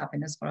creates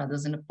happiness for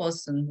others, and a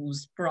person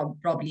who's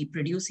probably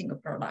producing a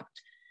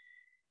product.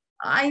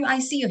 I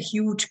see a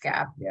huge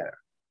gap there.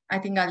 I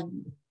think I'll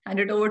hand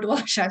it over to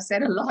Asha. I've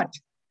said a lot.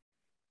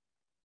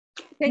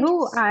 Thank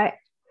you.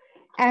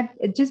 And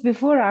just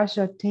before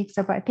Asha takes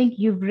up, I think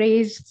you've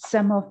raised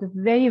some of the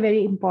very,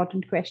 very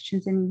important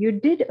questions, and you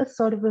did a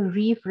sort of a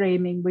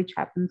reframing, which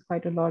happens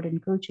quite a lot in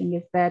coaching,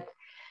 is that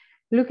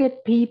look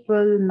at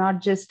people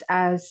not just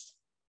as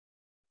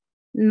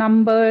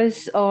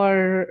numbers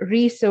or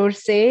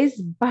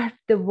resources, but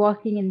the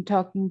walking and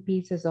talking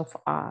pieces of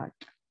art,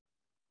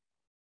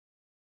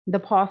 the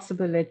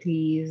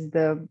possibilities,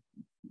 the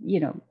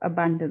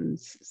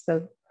abundance.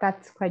 So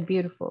that's quite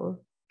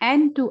beautiful.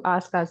 And to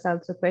ask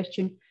ourselves a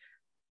question,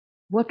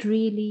 what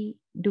really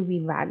do we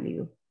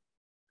value?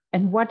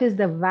 And what is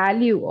the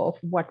value of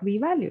what we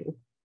value?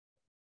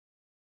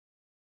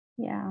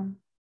 Yeah,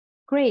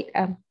 great.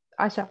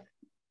 Asha,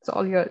 it's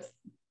all yours.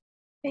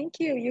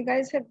 Thank you. You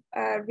guys have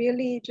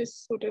really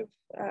just sort of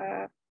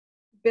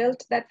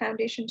built that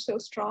foundation so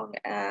strong.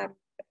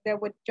 There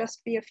would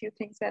just be a few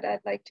things that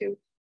I'd like to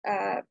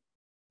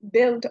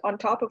build on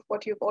top of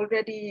what you've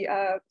already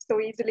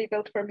so easily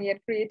built for me and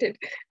created.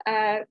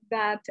 There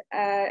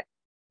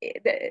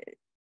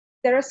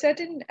are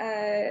certain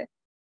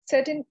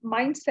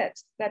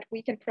mindsets that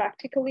we can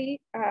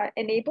practically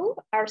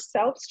enable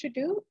ourselves to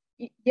do.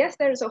 Yes,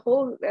 there's a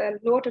whole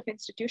lot of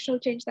institutional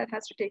change that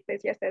has to take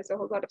place. Yes, there's a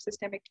whole lot of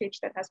systemic change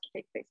that has to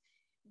take place.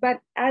 But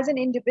as an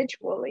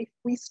individual, if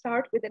we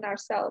start within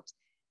ourselves,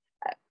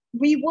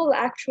 we will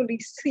actually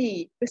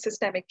see the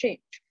systemic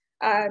change.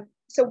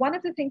 So one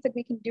of the things that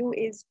we can do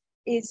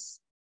is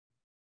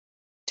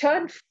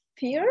turn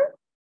fear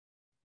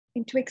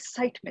into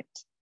excitement.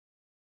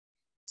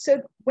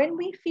 So when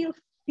we feel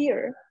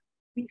fear,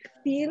 we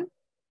feel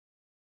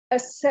a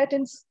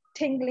certain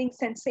tingling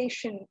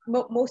sensation.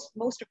 Most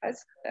of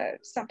us,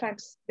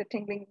 sometimes the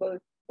tingling will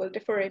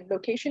differ in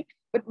location,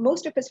 but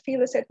most of us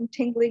feel a certain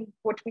tingling,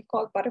 what we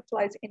call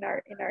butterflies in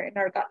our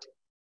gut.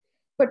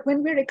 But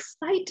when we're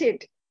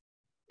excited,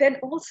 then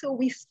also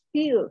we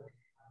feel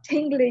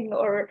tingling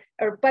or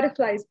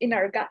butterflies in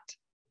our gut.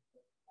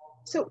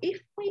 So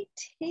if we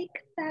take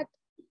that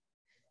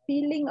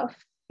feeling of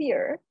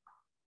fear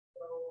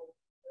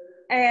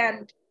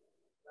and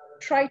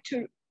try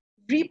to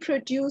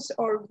reproduce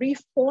or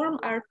reform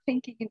our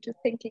thinking into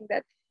thinking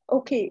that,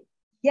 okay,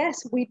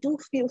 yes, we do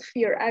feel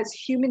fear as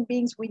human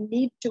beings. We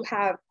need to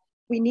have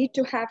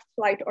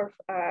flight or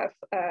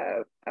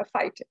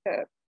fight.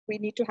 We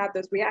need to have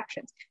those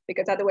reactions,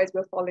 because otherwise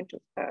we'll fall into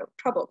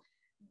trouble.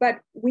 But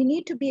we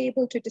need to be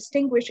able to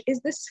distinguish, is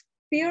this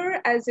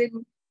fear as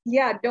in,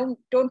 yeah,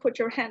 don't put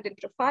your hand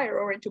into fire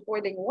or into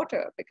boiling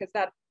water, because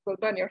that will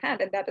burn your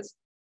hand, and that is,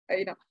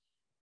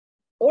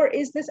 or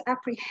is this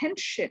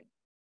apprehension?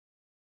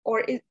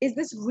 Or is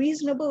this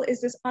reasonable? Is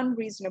this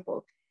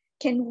unreasonable?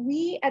 Can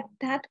we at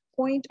that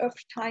point of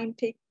time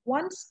take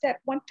one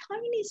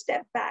tiny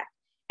step back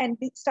and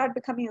start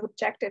becoming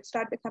objective,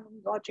 start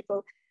becoming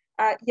logical?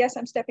 Yes,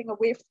 I'm stepping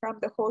away from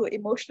the whole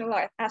emotional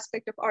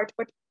aspect of art,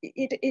 but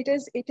it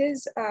is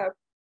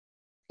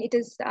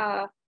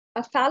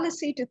a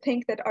fallacy to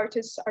think that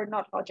artists are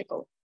not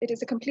logical. It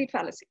is a complete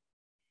fallacy,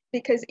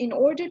 because in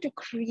order to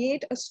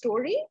create a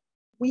story,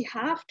 we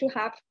have to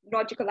have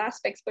logical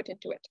aspects put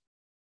into it.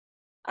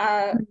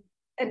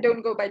 And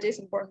don't go by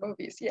Jason Bourne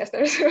movies. Yes,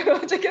 there's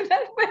logic in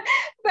that,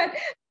 but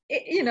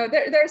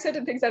there are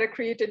certain things that are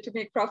created to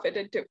make profit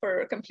and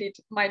for complete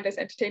mindless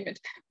entertainment.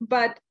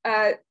 But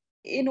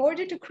in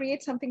order to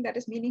create something that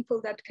is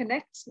meaningful, that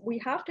connects, we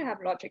have to have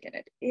logic in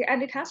it,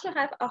 and it has to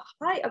have a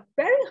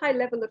very high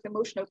level of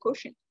emotional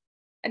quotient.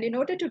 And in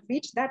order to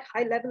reach that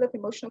high level of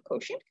emotional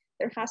quotient,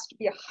 there has to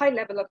be a high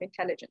level of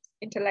intelligence,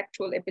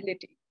 intellectual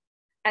ability,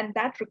 and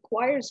that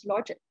requires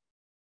logic.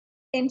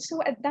 And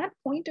so at that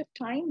point of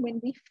time,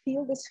 when we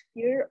feel this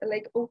fear,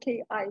 like,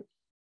 okay, I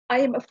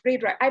am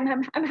afraid, right?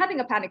 I'm having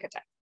a panic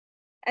attack.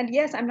 And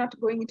yes, I'm not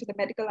going into the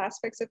medical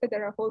aspects of it.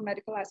 There are whole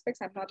medical aspects.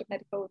 I'm not a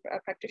medical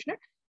practitioner.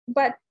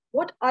 But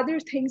what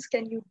other things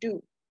can you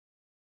do?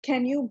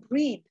 Can you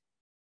breathe?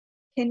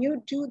 Can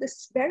you do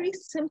this very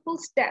simple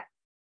step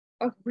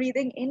of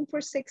breathing in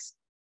for 6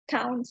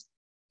 counts,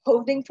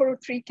 holding for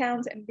 3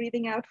 counts, and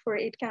breathing out for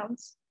 8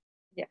 counts?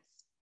 Yes.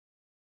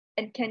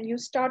 And can you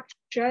start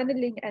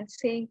journaling and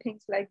saying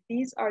things like,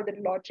 these are the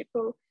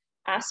logical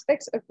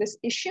aspects of this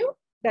issue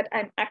that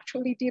I'm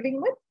actually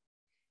dealing with.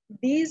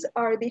 These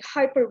are the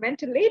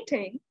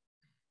hyperventilating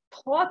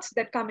thoughts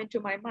that come into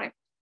my mind.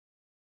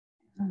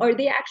 Are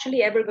they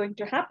actually ever going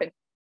to happen?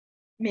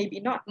 Maybe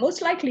not.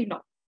 Most likely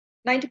not.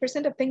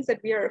 90% of things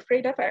that we are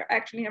afraid of are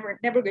actually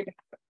never going to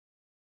happen,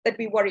 that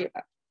we worry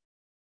about.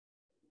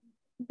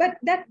 But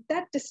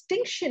that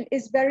distinction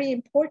is very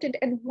important.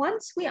 And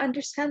once we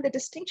understand the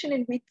distinction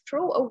and we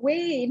throw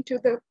away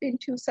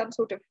into some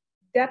sort of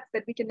depth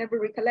that we can never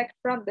recollect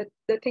from,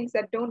 the things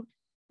that don't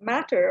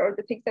matter or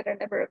the things that are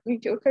never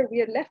going to occur,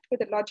 we are left with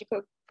the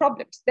logical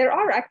problems. There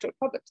are actual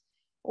problems.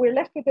 We're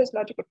left with those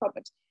logical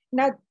problems.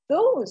 Now,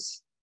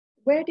 those,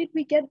 where did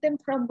we get them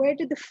from? Where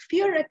did the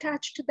fear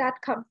attached to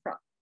that come from?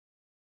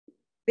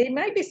 They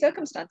might be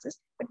circumstances,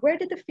 but where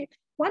did the fear?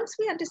 Once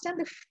we understand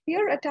the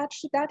fear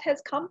attached to that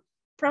has come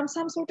from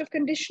some sort of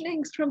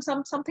conditioning, from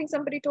something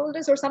somebody told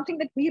us or something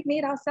that we've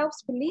made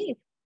ourselves believe.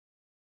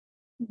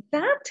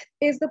 That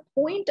is the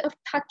point of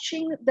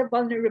touching the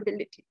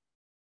vulnerability.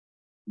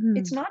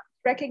 It's not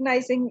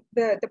recognizing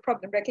the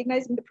problem.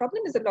 Recognizing the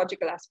problem is a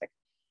logical aspect.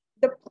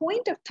 The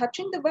point of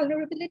touching the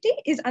vulnerability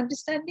is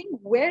understanding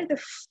where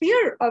the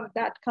fear of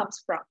that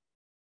comes from.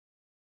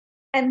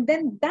 And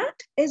then that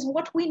is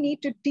what we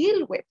need to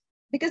deal with.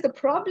 Because the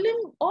problem,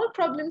 all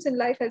problems in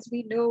life, as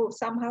we know,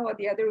 somehow or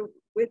the other,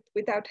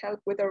 without help,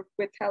 with or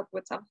with help,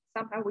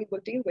 somehow we will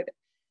deal with it.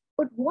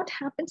 But what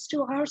happens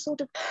to our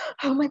sort of,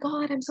 oh my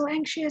God, I'm so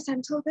anxious,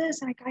 I'm so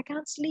this, I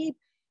can't sleep,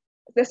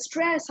 the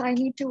stress, I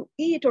need to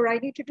eat or I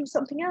need to do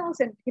something else,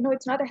 and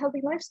it's not a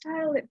healthy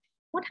lifestyle. And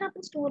what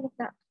happens to all of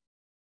that?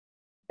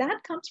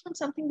 That comes from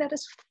something that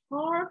is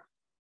far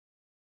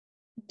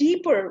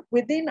deeper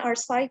within our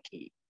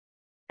psyche,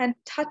 and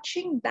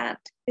touching that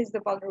is the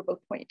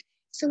vulnerable point.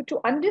 So to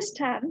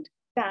understand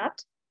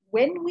that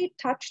when we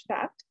touch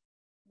that,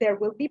 there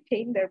will be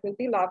pain, there will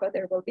be lava,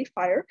 there will be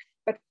fire,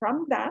 but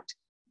from that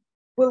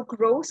will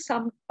grow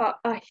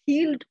a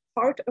healed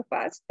part of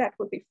us that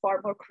will be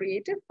far more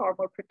creative, far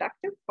more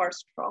productive, far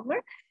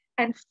stronger,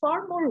 and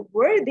far more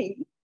worthy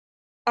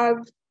of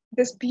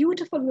this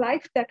beautiful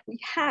life that we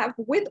have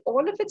with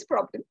all of its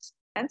problems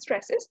and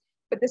stresses,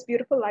 but this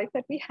beautiful life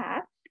that we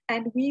have,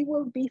 and we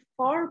will be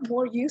far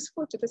more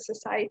useful to the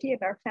society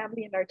and our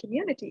family and our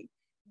community.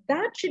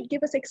 That should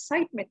give us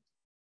excitement,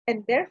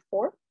 and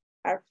therefore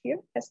our fear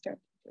has turned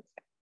into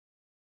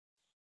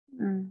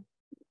excitement.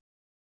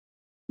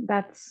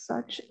 That's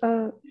such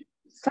a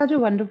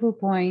wonderful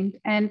point.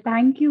 And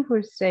thank you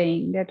for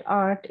saying that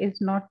art is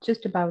not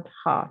just about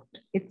heart,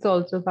 it's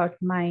also about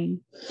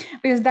mind.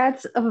 Because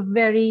that's a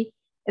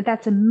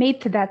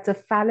myth, that's a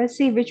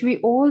fallacy, which we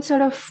all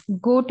sort of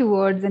go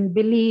towards and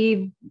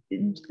believe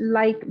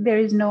like there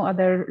is no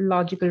other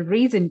logical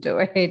reason to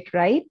it,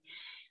 right?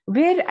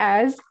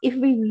 Whereas if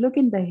we look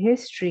in the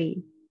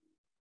history,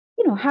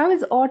 how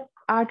is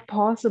art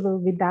possible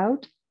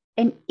without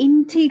an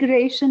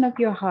integration of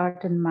your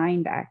heart and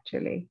mind,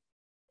 actually?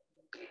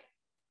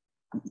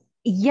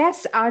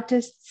 Yes,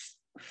 artists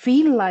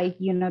feel like,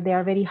 they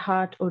are very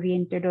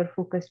heart-oriented or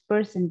focused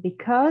person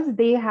because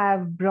they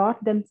have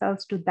brought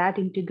themselves to that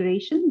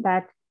integration,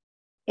 that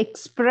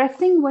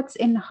expressing what's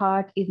in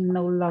heart is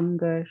no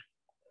longer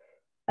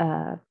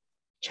a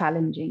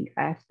challenging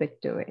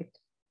aspect to it.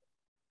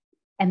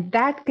 And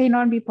that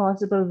cannot be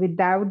possible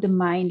without the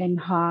mind and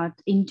heart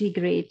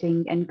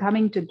integrating and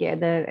coming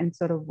together and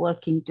sort of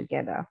working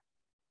together.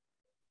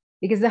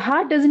 Because the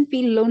heart doesn't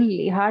feel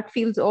lonely. Heart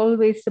feels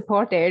always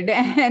supported.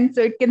 And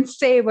so it can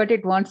say what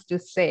it wants to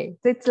say.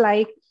 So it's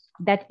like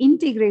that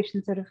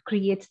integration sort of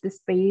creates the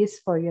space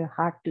for your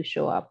heart to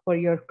show up, for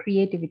your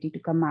creativity to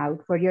come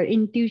out, for your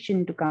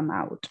intuition to come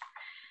out,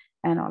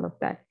 and all of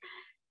that.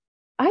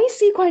 I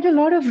see quite a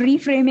lot of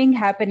reframing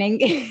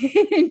happening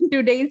in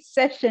today's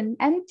session,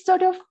 and it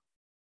sort of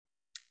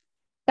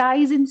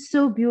ties in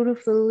so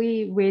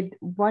beautifully with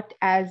what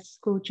as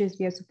coaches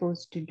we are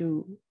supposed to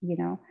do,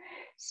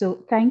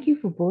 So thank you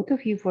for both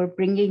of you for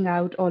bringing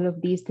out all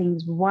of these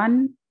things.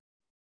 One,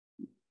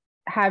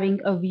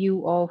 having a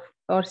view of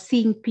or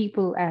seeing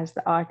people as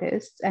the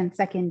artists, and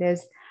second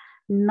is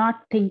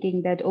not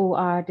thinking that,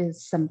 art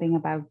is something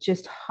about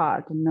just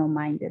heart and no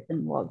mind is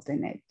involved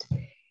in it.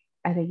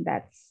 I think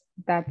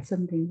that's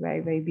something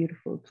very, very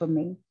beautiful for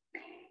me.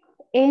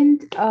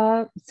 And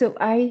so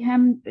I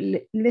am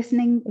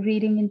listening,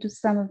 reading into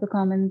some of the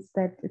comments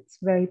that it's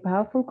very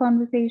powerful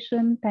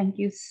conversation. Thank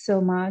you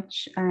so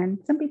much. And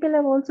some people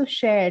have also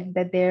shared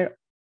that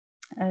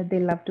they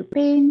love to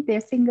paint, they're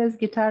singers,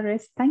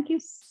 guitarists. Thank you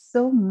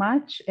so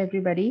much,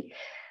 everybody.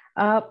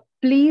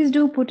 Please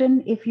do put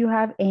in if you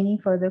have any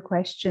further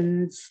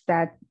questions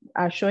that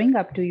are showing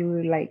up to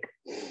you,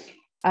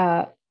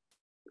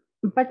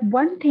 but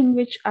one thing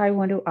which I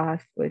want to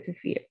ask both of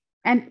you,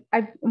 and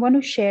I want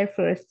to share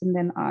first and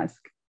then ask.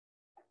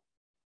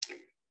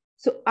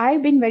 So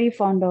I've been very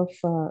fond of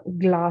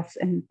glass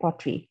and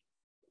pottery,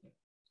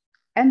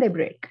 and they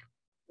break.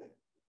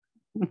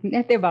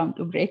 They're bound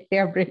to break. They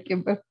are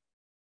breakable.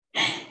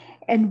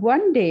 And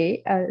one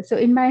day, so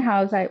in my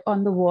house,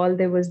 on the wall,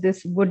 there was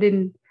this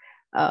wooden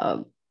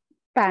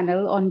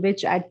panel on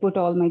which I'd put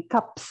all my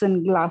cups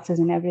and glasses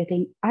and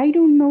everything. I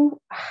don't know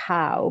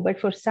how, but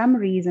for some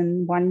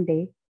reason, one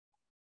day,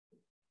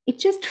 it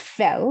just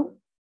fell.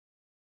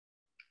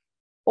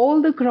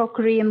 All the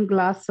crockery and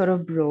glass sort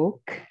of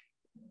broke.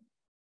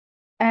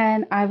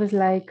 And I was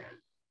like,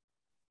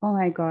 oh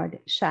my God,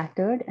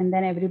 shattered. And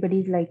then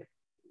everybody's like,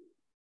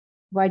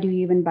 why do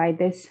you even buy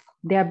this?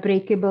 They are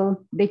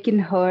breakable, they can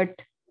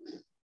hurt.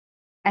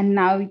 And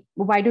now,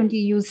 why don't you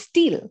use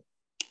steel?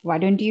 Why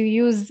don't you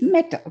use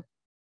metal?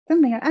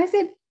 Something. I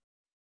said,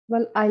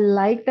 Well, I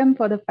like them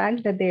for the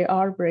fact that they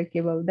are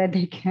breakable, that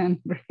they can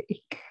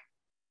break.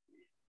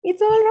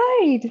 It's all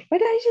right, but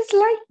I just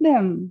like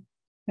them,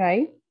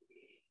 right?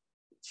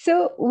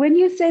 So when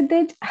you said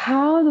that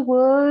how the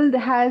world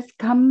has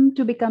come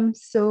to become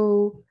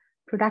so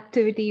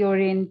productivity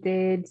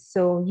oriented,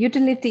 so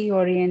utility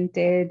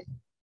oriented,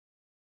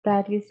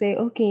 that you say,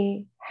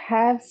 okay,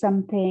 have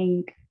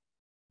something,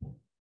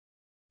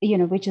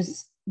 which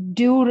is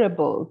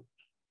durable,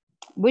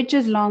 which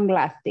is long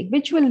lasting,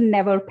 which will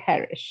never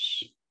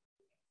perish.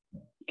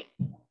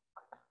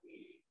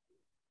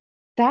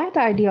 That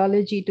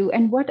ideology too,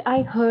 and what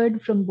I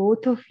heard from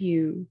both of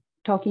you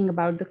talking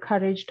about the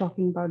courage,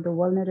 talking about the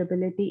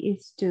vulnerability,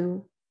 is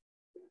to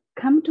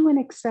come to an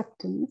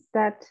acceptance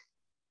that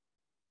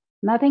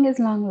nothing is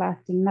long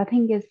lasting,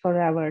 nothing is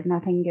forever,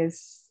 nothing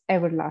is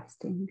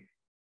everlasting.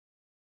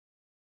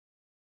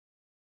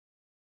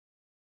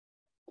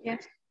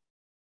 Yes.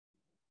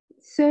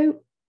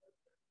 So,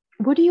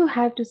 what do you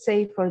have to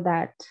say for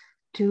that,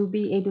 to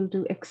be able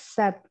to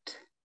accept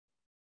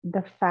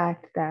the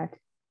fact that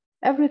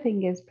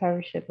everything is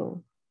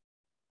perishable?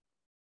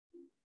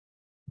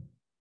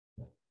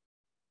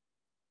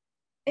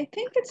 I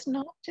think it's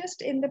not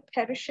just in the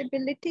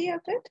perishability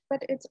of it,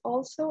 but it's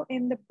also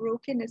in the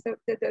brokenness,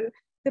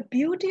 the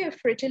beauty of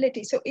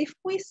fragility. So if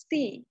we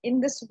see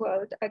in this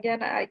world,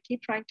 again, I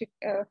keep trying to,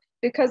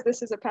 because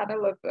this is a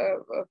panel of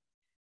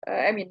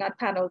I mean, not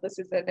panel, this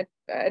is an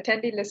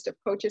attendee list of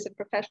coaches and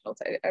professionals.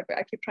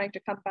 I keep trying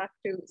to come back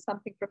to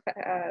something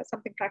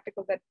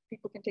practical that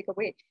people can take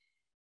away.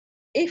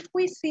 If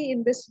we see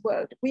in this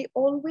world, we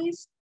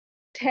always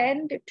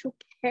tend to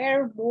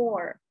care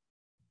more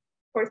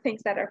for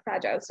things that are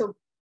fragile. So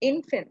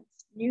infants,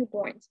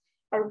 newborns,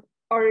 are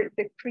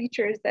the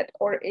creatures that,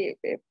 or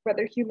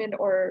whether human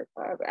or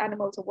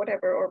animals or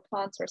whatever, or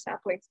plants or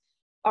saplings,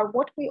 are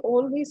what we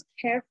always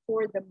care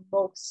for the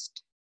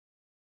most.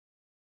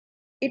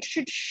 It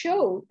should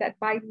show that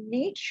by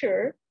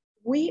nature,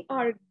 we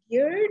are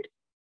geared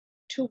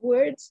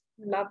towards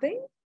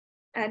loving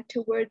and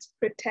towards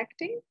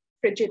protecting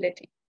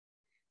fragility.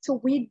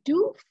 So we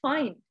do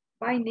find,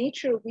 by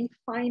nature, we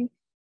find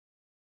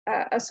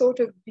a sort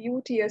of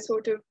beauty, a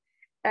sort of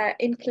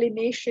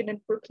inclination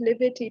and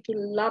proclivity to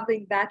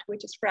loving that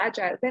which is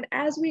fragile. Then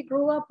as we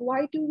grow up,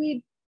 why do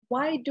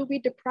we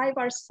deprive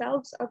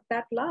ourselves of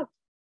that love?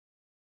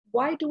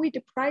 Why do we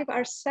deprive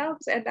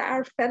ourselves and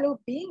our fellow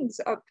beings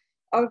of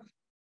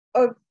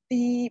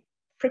the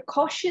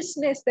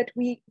precociousness that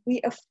we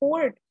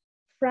afford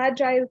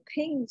fragile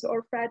things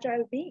or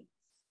fragile beings?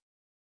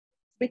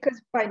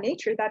 Because by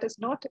nature, that is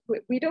not,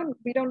 we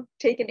don't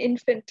take an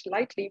infant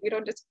lightly. We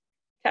don't just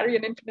carry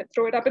an infant and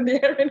throw it up in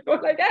the air and go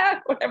like,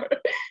 whatever.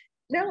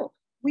 No,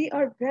 we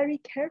are very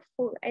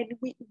careful. And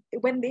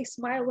when they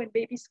smile, when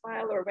babies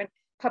smile, or when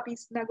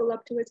puppies snuggle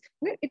up to us,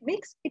 it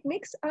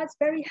makes us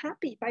very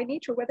happy by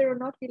nature, whether or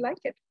not we like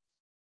it.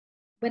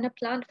 When a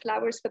plant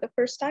flowers for the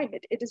first time,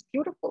 it is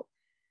beautiful.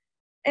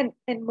 And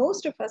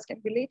most of us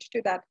can relate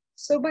to that.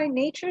 So by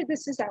nature,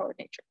 this is our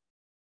nature.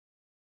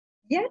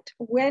 Yet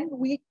when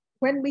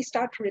we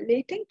start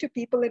relating to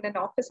people in an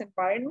office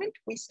environment,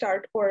 we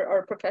start,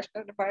 or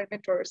professional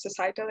environment or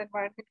societal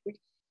environment,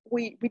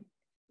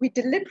 we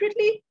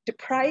deliberately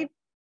deprive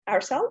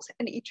ourselves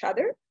and each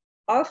other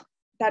of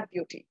that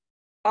beauty,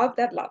 of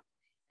that love.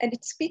 And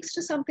it speaks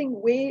to something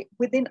way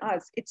within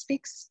us. It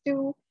speaks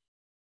to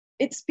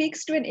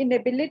an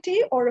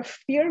inability or a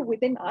fear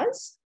within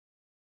us,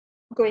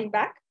 going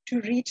back,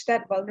 to reach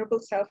that vulnerable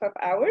self of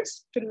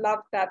ours, to love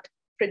that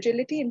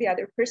fragility in the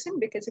other person.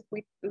 Because if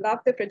we love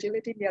the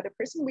fragility in the other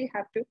person, we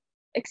have to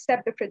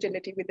accept the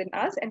fragility within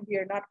us, and we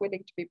are not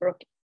willing to be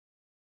broken.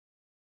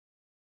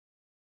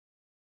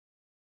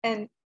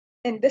 And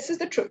this is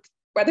the truth.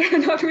 Whether or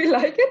not we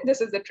like it,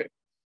 this is the truth.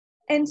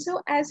 And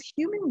so as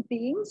human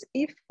beings,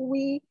 if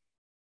we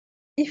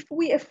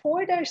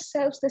afford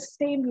ourselves the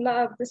same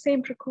love, the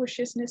same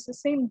precociousness, the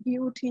same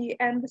beauty,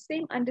 and the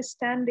same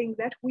understanding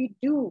that we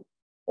do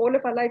all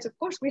of our lives, of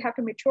course, we have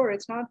to mature.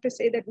 It's not to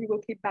say that we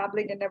will keep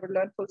babbling and never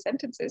learn full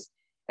sentences.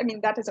 I mean,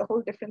 that is a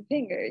whole different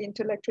thing.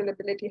 Intellectual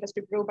ability has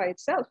to grow by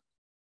itself.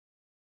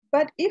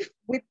 But if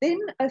within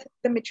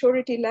the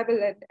maturity level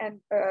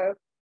and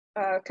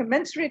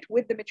commensurate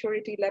with the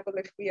maturity level,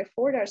 if we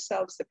afford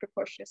ourselves the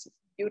precociousness,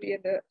 beauty,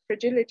 and the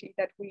fragility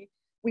that we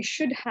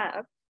should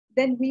have,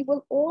 then we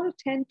will all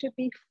tend to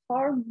be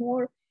far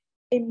more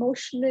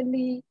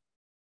emotionally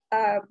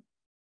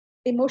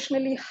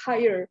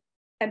higher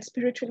and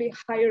spiritually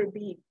higher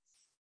beings,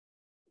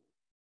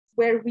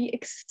 where we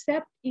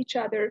accept each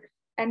other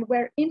and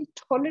where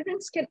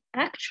intolerance can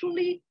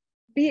actually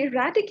be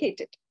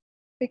eradicated,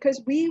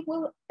 because we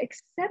will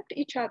accept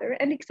each other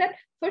and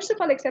first of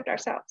all, accept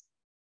ourselves.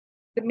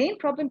 The main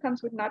problem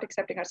comes with not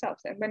accepting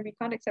ourselves. And when we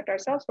can't accept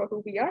ourselves for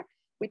who we are,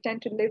 we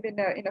tend to live in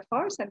a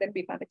farce, and then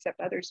we can't accept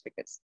others,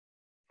 because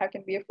how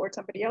can we afford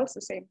somebody else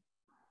the same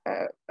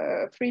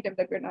freedom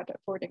that we're not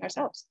affording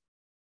ourselves,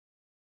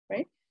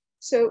 right?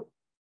 So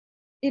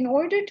in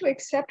order to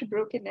accept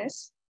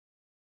brokenness,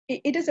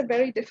 it is a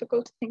very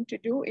difficult thing to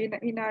do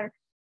in our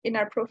in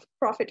our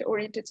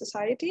profit-oriented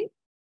society.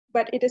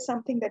 But it is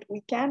something that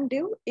we can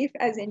do. If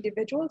as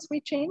individuals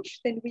we change,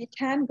 then we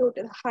can go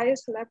to the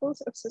highest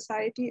levels of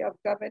society, of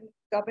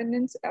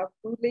governance, of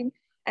ruling,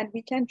 and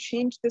we can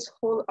change this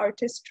whole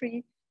artist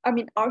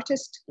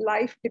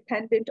life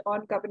dependent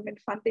on government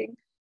funding,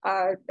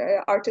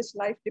 artist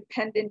life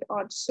dependent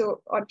on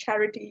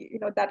charity.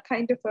 That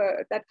kind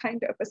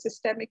of a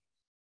systemic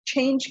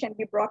change can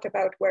be brought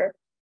about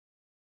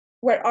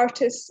where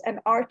artists and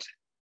art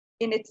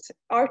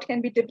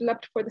can be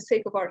developed for the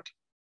sake of art.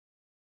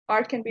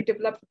 Art can be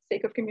developed for the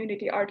sake of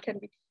community. Art can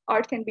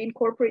be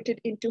incorporated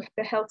into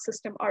the health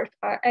system.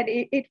 And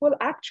it will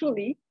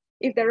actually,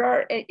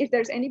 if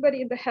there's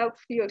anybody in the health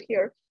field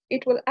here,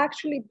 it will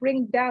actually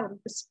bring down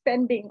the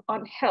spending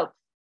on health,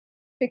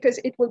 because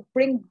it will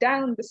bring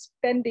down the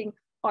spending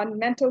on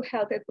mental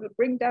health. It will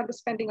bring down the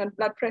spending on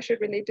blood pressure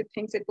related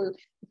things. It will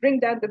bring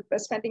down the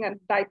spending on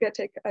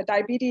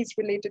diabetes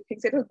related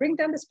things. It will bring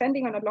down the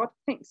spending on a lot of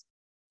things.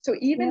 So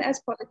even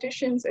as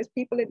politicians, as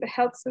people in the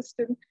health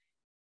system,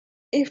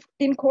 if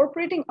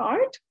incorporating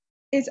art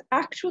is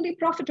actually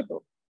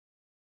profitable,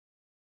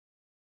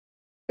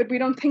 but we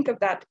don't think of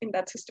that in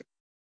that system.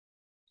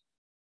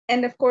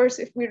 And of course,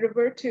 if we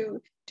revert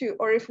to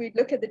or if we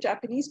look at the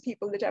Japanese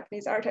people, the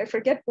Japanese art, I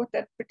forget what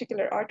that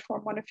particular art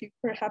form, one of you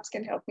perhaps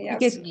can help me out.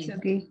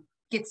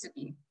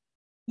 Kitsugi.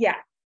 Yeah,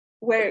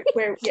 where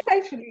we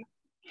actually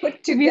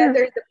put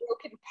together the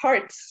broken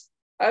parts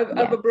of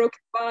a broken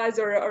vase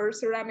or a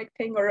ceramic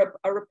thing or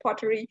a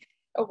pottery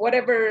or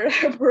whatever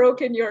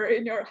broke in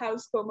your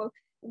house, Komal,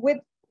 with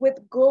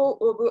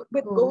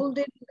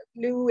golden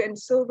glue and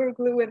silver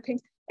glue and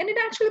things, and it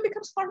actually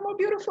becomes far more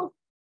beautiful.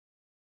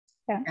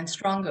 Yeah. And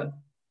stronger.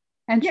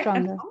 And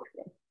stronger.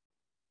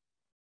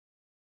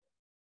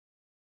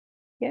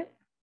 Yeah.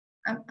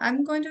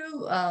 I'm going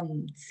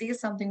to say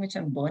something which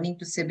I'm burning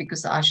to say,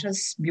 because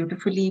Asha's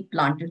beautifully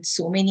planted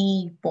so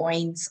many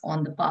points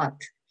on the path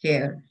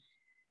here.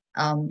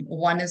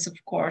 One is, of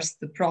course,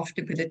 the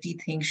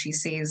profitability thing. She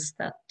says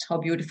that how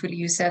beautifully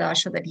you said,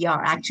 Asha, that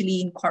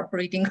actually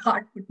incorporating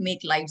art would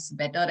make lives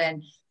better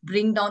and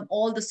bring down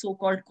all the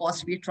so-called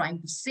costs we're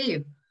trying to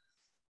save.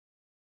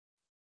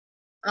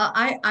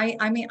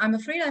 I'm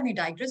afraid I may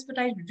digress, but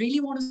I really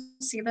want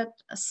to say that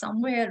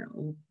somewhere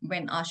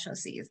when Asha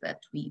says that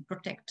we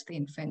protect the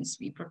infants,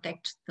 we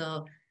protect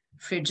the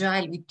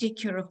fragile, we take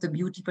care of the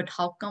beauty, but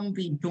how come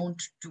we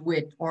don't do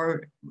it?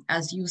 Or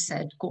as you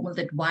said, Komal,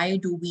 that why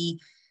do we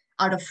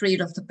are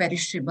afraid of the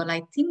perishable?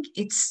 I think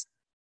it's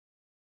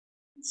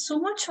so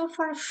much of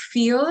our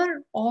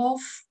fear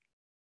of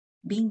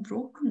being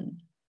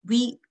broken.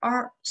 We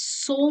are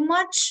so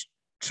much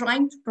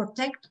trying to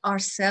protect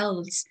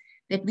ourselves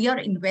that we are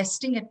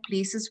investing at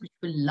places which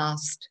will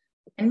last.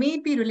 And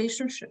maybe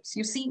relationships.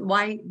 You see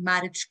why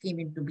marriage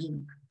came into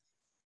being.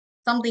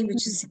 Something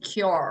which is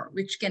secure,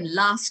 which can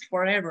last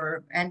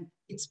forever. And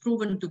it's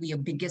proven to be a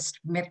biggest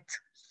myth.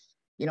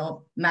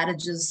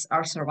 Marriages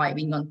are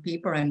surviving on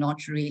paper and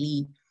not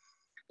really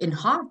in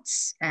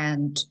hearts.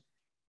 And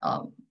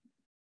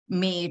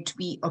may it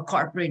be a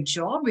corporate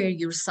job where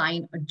you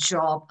sign a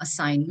job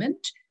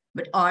assignment,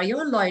 but are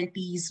your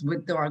loyalties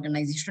with the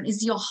organization?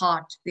 Is your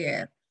heart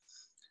there?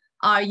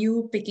 Are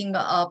you picking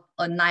up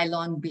a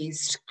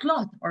nylon-based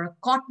cloth or a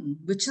cotton,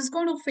 which is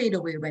going to fade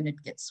away when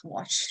it gets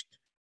washed?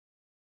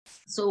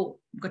 So,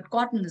 but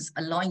cotton is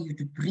allowing you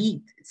to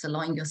breathe. It's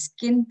allowing your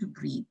skin to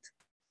breathe.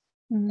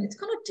 Mm-hmm. It's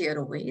going to tear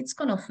away. It's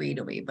going to fade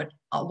away. But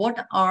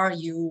what are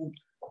you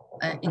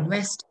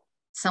investing?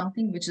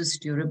 Something which is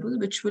durable,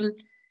 which will,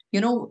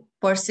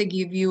 per se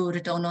give you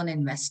return on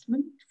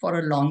investment for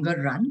a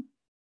longer run.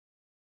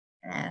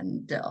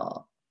 And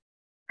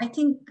I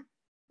think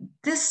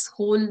this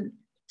whole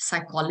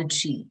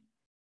psychology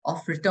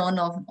of return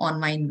on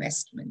my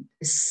investment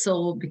is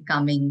so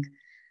becoming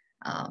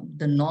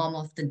the norm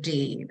of the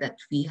day that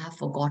we have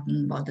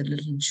forgotten about the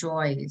little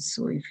joys.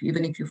 So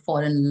even if you fall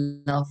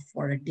in love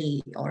for a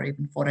day or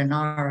even for an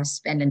hour, or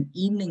spend an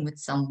evening with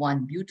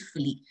someone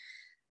beautifully,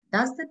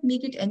 does that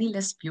make it any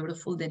less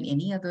beautiful than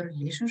any other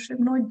relationship?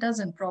 No, it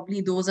doesn't.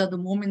 Probably those are the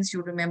moments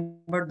you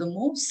remember the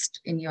most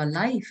in your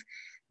life.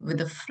 With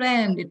a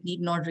friend, it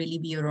need not really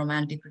be a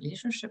romantic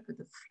relationship. With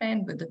a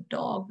friend, with a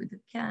dog, with a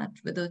cat,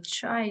 with a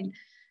child,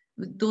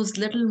 with those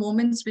little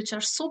moments which are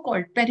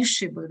so-called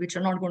perishable, which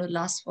are not going to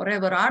last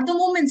forever, are the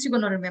moments you're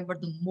going to remember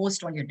the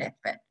most on your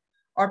deathbed.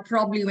 Or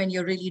probably when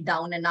you're really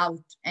down and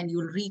out and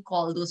you'll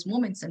recall those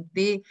moments and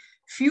they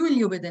fuel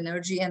you with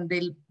energy and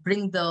they'll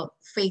bring the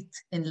faith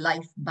in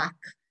life back.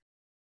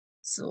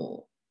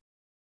 So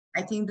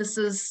I think this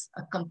is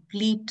a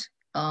complete,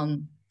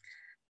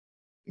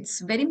 it's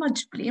very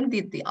much blamed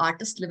that the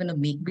artists live in a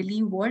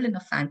make-believe world, in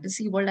a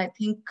fantasy world. I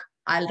think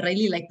I'll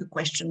really like to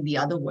question the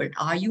other world.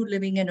 Are you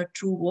living in a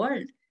true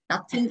world?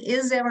 Nothing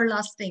is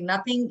everlasting.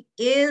 Nothing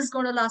is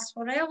going to last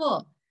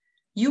forever.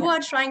 You are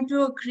trying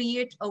to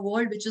create a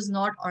world which is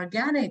not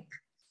organic.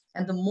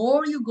 And the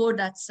more you go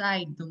that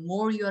side, the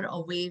more you're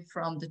away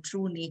from the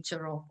true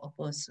nature of a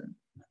person,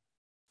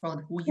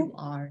 from who you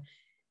are.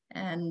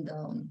 And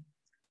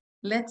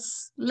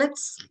let's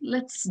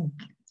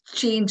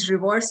change,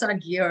 reverse our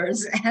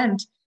gears, and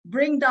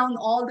bring down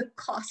all the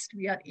cost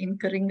we are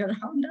incurring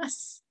around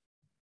us.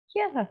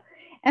 Yeah.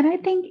 And I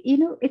think,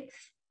 it's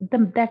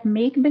that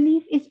make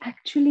believe is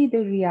actually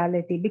the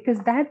reality, because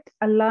that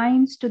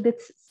aligns to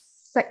this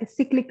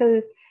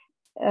cyclical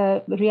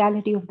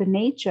reality of the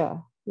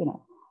nature.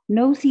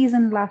 No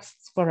season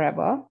lasts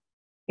forever,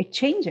 it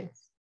changes.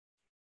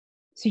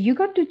 So you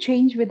got to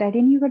change with that,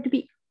 and you got to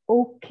be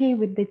okay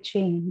with the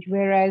change.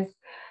 Whereas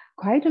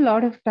quite a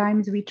lot of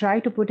times we try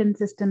to put in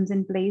systems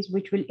in place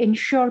which will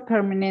ensure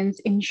permanence,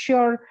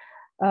 ensure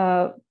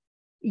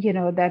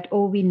that,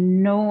 oh, we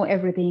know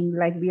everything,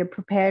 like we are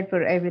prepared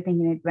for everything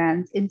in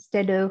advance,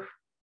 instead of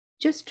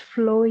just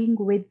flowing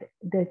with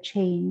the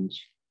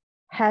change,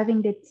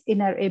 having its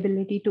inner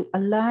ability to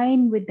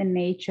align with the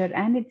nature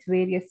and its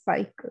various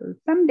cycles.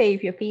 Someday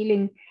if you're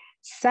feeling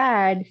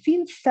sad,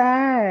 feel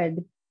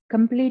sad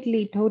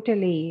completely,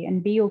 totally,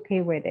 and be okay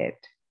with it.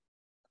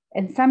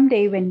 And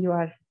someday when you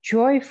are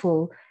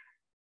joyful,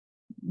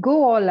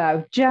 go all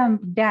out,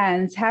 jump,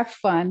 dance, have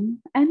fun,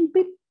 and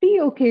be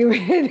okay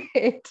with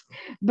it.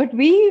 But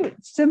we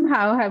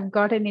somehow have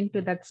gotten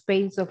into that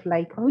space of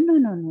like, oh,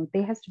 no,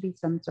 there has to be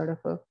some sort of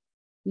a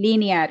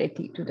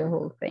linearity to the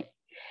whole thing.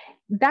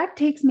 That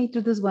takes me to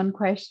this one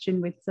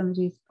question which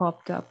somebody's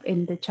popped up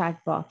in the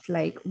chat box.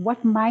 Like,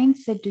 what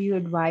mindset do you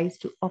advise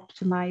to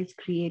optimize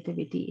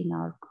creativity in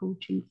our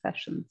coaching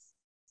sessions?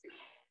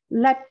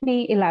 Let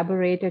me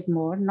elaborate it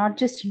more, not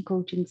just in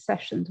coaching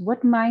sessions.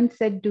 What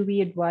mindset do we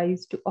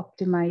advise to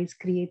optimize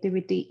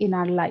creativity in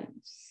our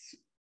lives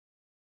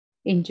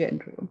in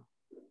general?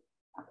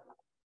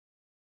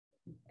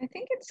 I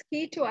think it's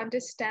key to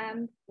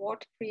understand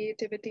what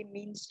creativity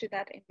means to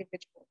that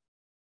individual,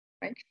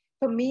 right?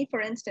 For me, for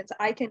instance,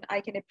 I can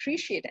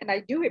appreciate, and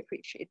I do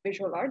appreciate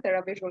visual art. There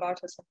are visual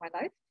artists in my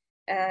life,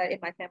 in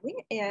my family,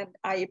 and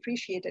I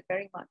appreciate it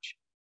very much.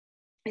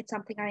 It's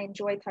something I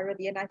enjoy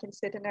thoroughly, and I can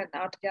sit in an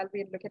art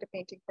gallery and look at a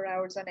painting for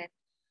hours on end.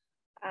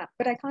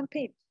 But I can't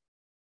paint.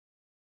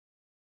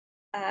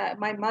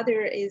 My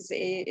mother is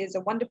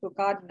a wonderful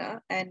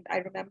gardener, and I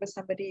remember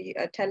somebody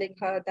telling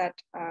her that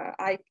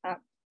I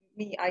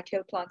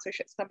kill plants. So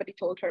somebody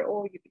told her,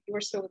 "Oh, you are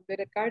so good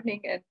at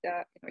gardening, and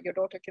your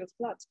daughter kills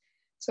plants."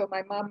 So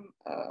my mom,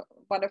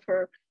 one of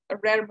her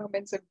rare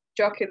moments of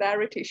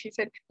jocularity, she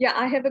said, "Yeah,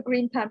 I have a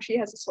green thumb. She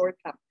has a sword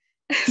thumb."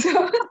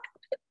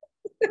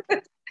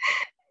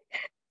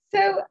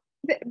 So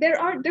there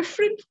are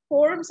different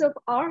forms of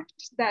art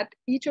that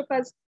each of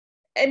us,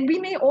 and we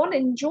may all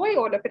enjoy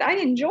all of it. I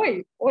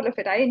enjoy all of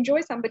it. I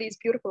enjoy somebody's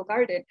beautiful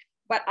garden,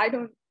 but I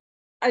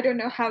don't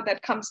know how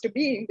that comes to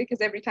being,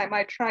 because every time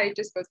I try, it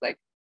just goes like,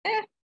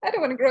 I don't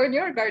want to grow in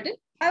your garden.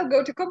 I'll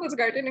go to Komal's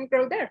garden and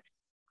grow there.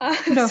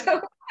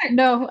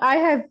 No, I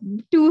have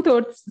two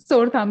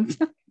sore thumbs.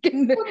 I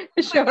can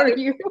assure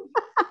you.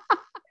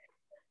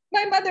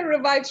 My mother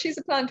revives. She's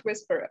a plant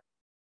whisperer.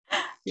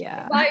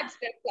 Yeah. Revives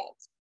dead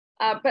plants.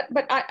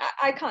 But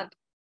I can't.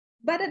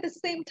 But at the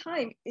same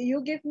time,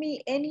 you give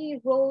me any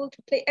role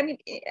to play. I mean,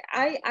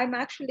 I'm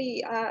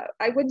actually,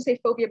 I wouldn't say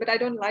phobia, but I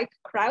don't like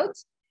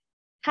crowds.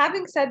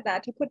 Having said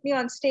that, you put me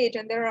on stage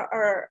and there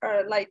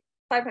are like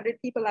 500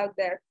 people out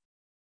there.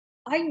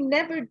 I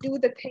never do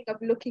the thing of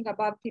looking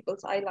above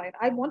people's eye line.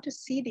 I want to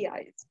see the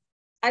eyes.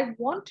 I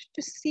want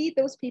to see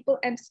those people,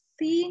 and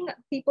seeing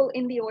people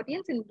in the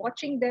audience and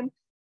watching them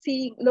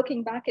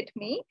looking back at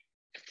me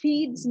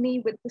feeds me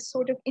with this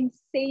sort of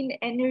insane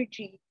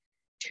energy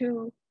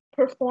to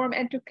perform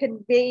and to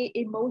convey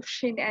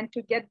emotion and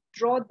to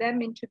draw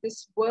them into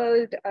this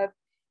world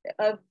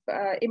of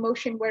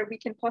emotion where we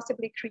can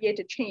possibly create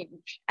a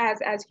change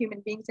as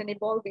human beings and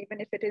evolve, even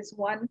if it is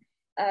one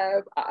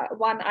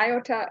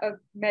iota of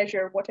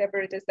measure, whatever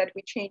it is that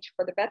we change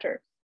for the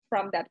better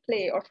from that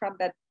play or from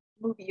that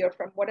movie or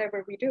from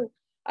whatever we do,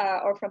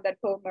 or from that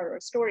poem or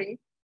story.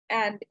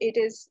 And it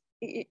is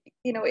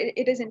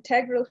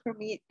integral for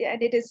me,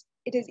 and it is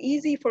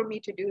easy for me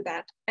to do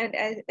that.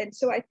 And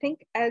so I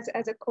think as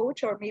a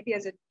coach, or maybe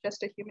as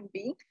just a human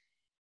being,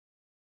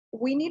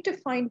 we need to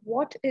find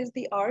what is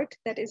the art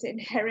that is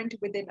inherent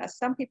within us.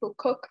 Some people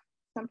cook.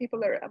 Some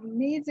people are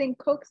amazing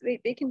cooks.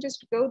 They can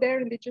just go there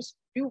and they just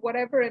do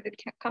whatever and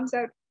it comes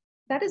out.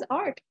 That is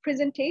art.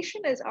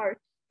 Presentation is art.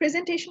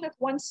 Presentation of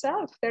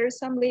oneself. There is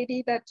some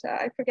lady that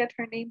I forget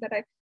her name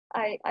that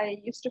I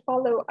used to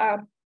follow.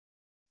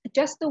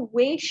 Just the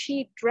way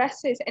she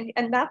dresses,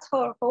 and that's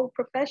her whole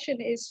profession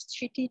is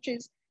she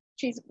teaches.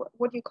 She's,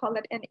 what do you call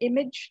it, an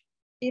image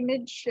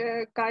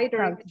guide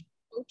or image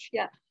coach.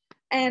 Yeah.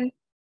 And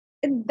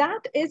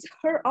that is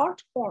her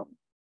art form.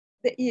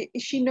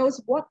 She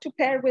knows what to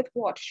pair with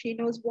what. She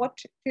knows what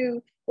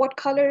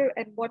color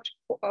and what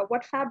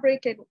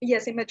fabric, and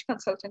yes, image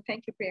consultant.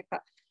 Thank you, Priyanka.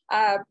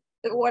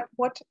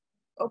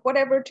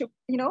 Whatever to,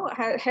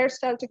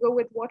 hairstyle to go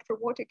with what for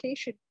what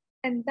occasion,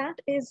 and that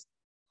is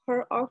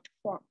her art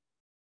form.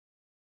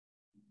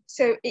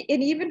 So,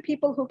 and even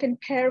people who can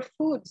pair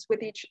foods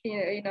with each,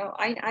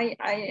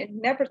 I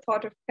never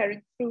thought of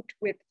pairing fruit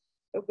with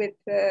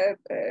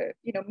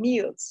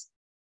meals.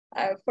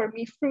 For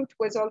me, fruit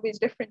was always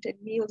different,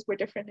 and meals were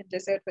different, and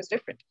dessert was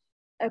different.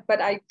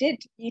 But I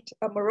did eat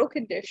a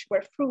Moroccan dish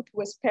where fruit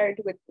was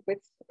paired with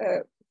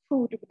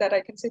food that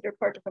I consider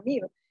part of a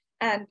meal.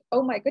 And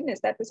oh my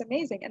goodness, that was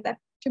amazing. And that,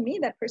 to me,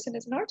 that person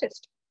is an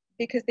artist,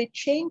 because they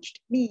changed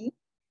me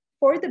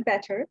for the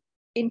better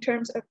in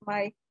terms of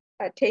my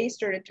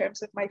taste, or in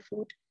terms of my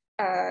food,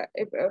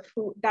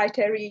 food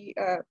dietary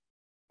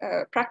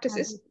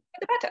practices for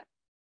the better.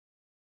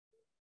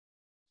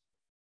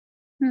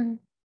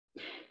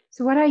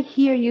 So what I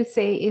hear you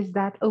say is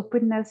that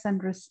openness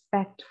and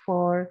respect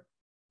for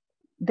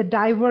the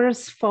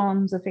diverse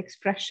forms of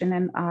expression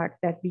and art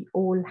that we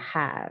all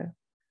have,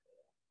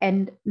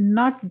 and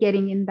not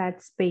getting in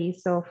that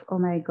space of, oh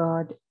my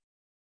God,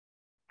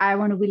 I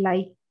want to be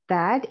like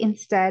that.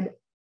 Instead,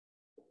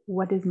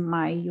 what is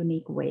my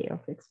unique way of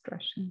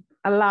expression?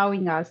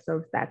 Allowing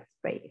ourselves that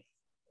space.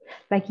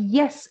 Like,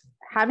 yes,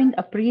 having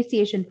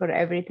appreciation for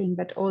everything,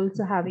 but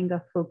also having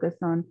a focus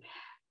on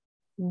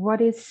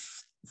what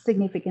is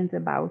significant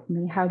about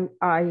me? How do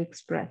I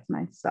express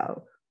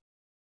myself?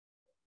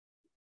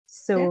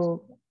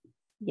 So,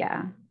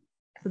 yeah,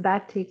 so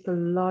that takes a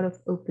lot of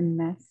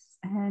openness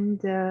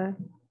and a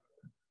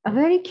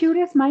very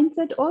curious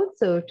mindset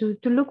also to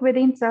look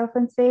within self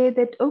and say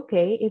that,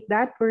 okay, if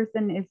that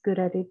person is good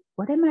at it,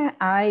 what am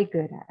I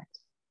good at?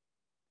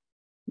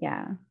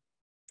 Yeah.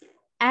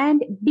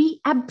 And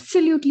be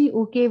absolutely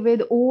okay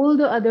with all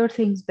the other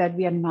things that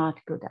we are not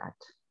good at.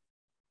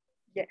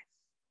 Yes.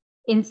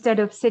 Instead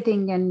of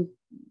sitting and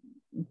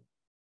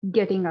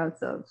getting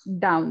ourselves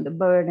down the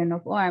burden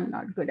of, oh, I'm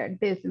not good at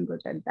this and good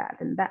at that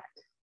and that.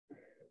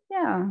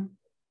 Yeah.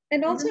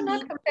 And also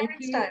not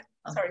comparing styles.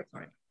 Sorry.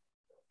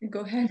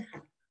 Go ahead.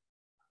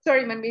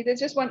 Sorry, Manmeet, there's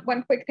just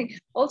one quick thing.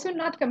 Also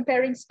not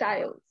comparing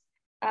styles.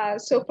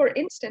 So for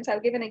instance, I'll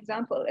give an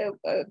example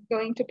of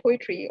going to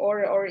poetry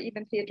or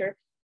even theater.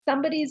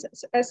 Somebody's,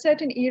 a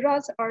certain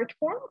era's art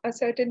form, a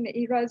certain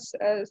era's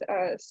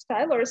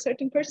style, or a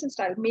certain person's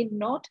style may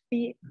not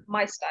be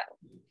my style.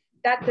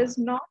 That does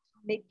not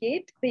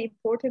negate the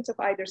importance of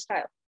either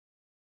style.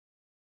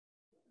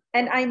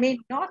 And I may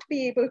not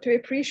be able to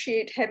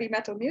appreciate heavy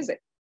metal music,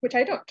 which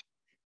I don't.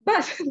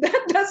 But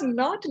that does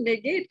not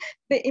negate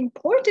the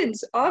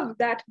importance of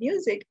that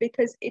music,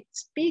 because it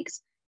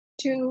speaks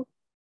to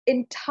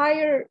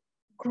entire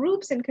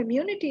groups and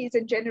communities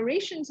and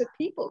generations of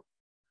people.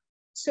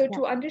 So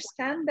to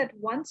understand that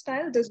one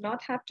style does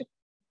not have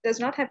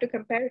to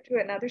compare to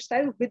another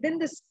style within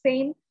the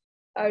same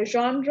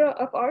genre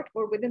of art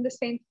or within the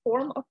same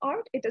form of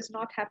art, it does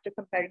not have to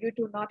compare. You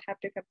do not have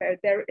to compare.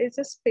 There is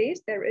a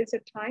space, there is a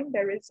time,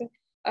 there is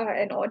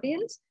an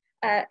audience.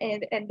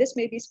 And this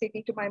may be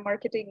speaking to my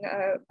marketing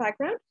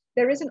background.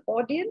 There is an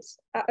audience,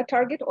 a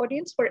target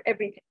audience for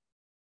everything.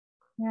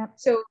 Yeah.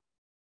 So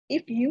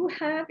if you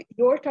have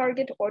your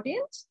target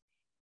audience,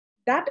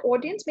 that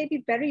audience may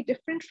be very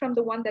different from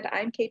the one that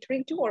I'm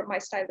catering to or my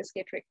style is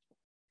catering to.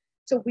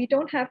 So we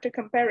don't have to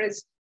compare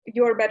as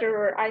you're better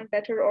or I'm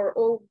better, or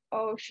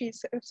oh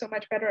she's so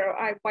much better,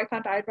 or why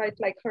can't I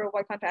write like her,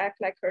 why can't I act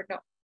like her? No.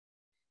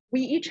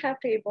 We each have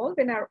to evolve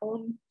in our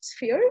own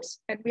spheres,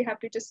 and we have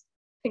to just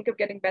think of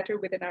getting better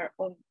within our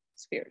own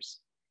spheres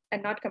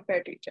and not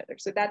compare to each other.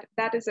 So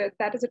that is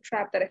a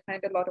trap that I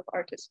find a lot of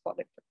artists fall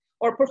into,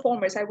 or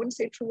performers. I wouldn't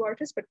say true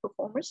artists, but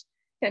performers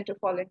tend to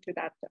fall into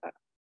that.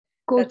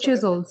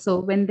 Coaches also,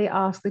 when they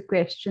ask the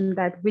question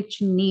that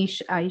which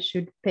niche I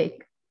should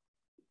pick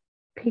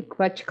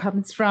what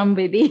comes from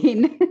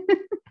within.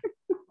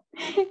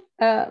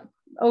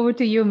 Over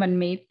to you,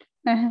 Manmeet.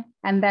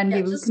 And then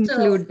we will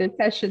conclude the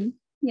session.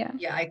 Yeah,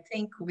 I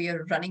think we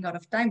are running out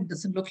of time. It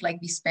doesn't look like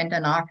we spent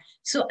an hour.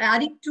 So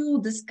adding to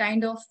this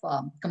kind of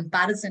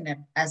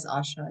comparison, as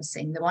Asha is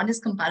saying, the one is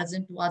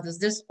comparison to others.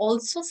 There's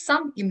also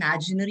some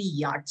imaginary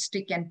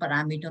yardstick and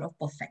parameter of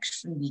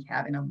perfection we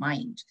have in our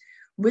mind,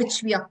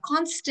 which we are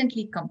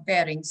constantly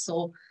comparing.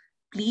 So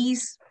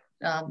please,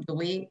 the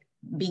way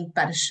being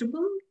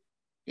perishable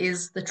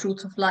is the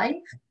truth of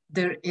life.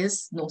 There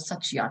is no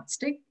such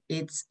yardstick.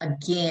 It's a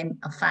game,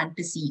 a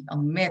fantasy, a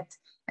myth.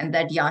 And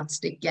that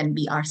yardstick can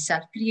be our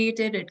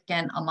self-created. It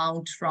can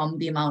amount from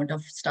the amount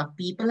of stuff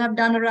people have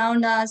done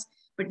around us.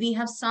 But we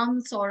have some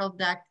sort of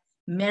that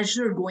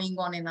measure going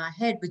on in our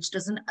head, which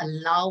doesn't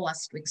allow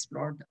us to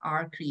explore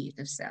our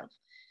creative self.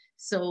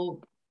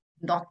 So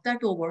knock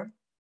that over.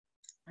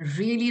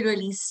 Really,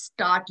 really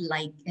start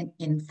like an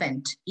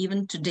infant.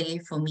 Even today,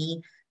 for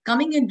me,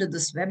 coming into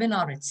this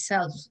webinar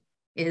itself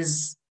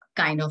is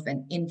kind of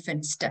an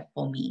infant step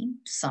for me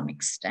to some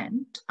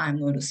extent. I'm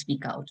going to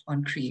speak out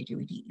on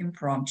creativity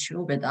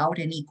impromptu without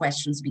any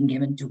questions being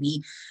given to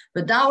me,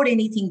 without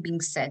anything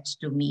being said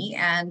to me.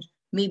 And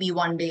maybe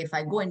one day if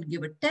I go and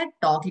give a TED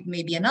talk, it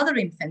may be another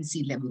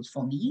infancy level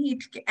for me.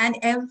 And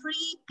every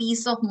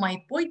piece of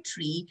my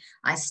poetry,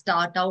 I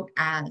start out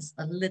as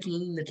a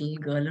little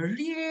girl, a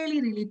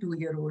really, really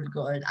 2-year-old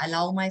girl. I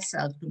allow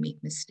myself to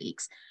make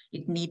mistakes.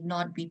 It need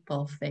not be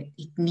perfect.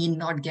 It need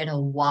not get a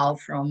wow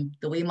from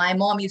the way my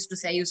mom used to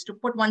say. I used to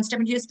put one step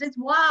and she says,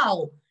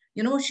 wow.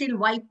 She'll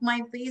wipe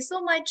my face.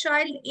 Oh, my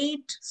child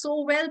ate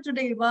so well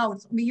today. Wow.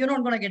 You're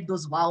not going to get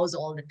those wows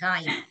all the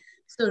time.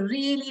 So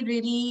really,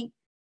 really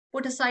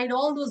put aside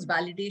all those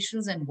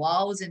validations and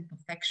wows and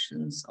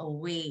perfections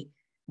away.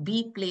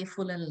 Be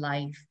playful in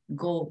life.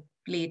 Go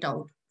play it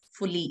out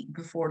fully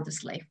before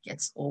this life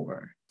gets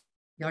over.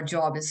 Your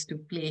job is to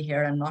play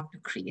here and not to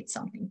create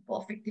something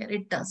perfect here.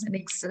 It doesn't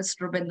exist.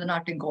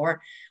 Rabindranath Tagore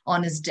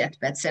on his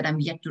deathbed said, I'm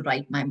yet to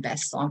write my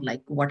best song.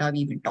 Like, what are we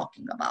even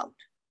talking about?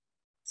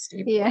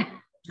 Stay Yeah.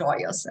 Enjoy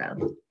yourself.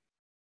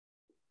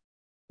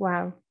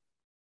 Wow.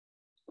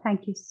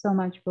 Thank you so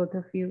much, both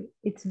of you.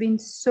 It's been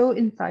so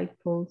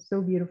insightful,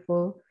 so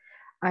beautiful.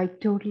 I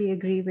totally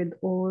agree with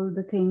all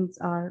the things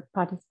our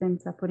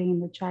participants are putting in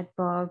the chat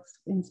box,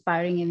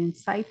 inspiring and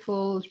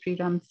insightful.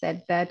 Sriram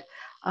said that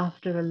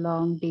after a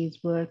long day's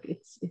work,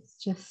 it's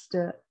just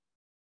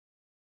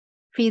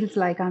feels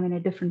like I'm in a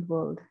different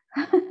world.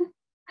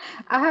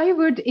 I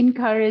would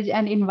encourage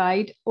and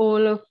invite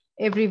all of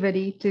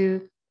everybody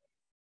to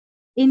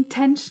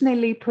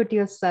intentionally put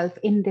yourself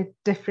in this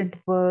different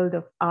world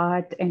of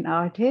art and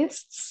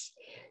artists,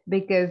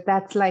 because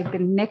that's like the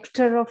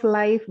nectar of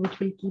life, which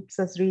will keeps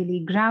us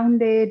really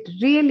grounded,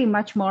 really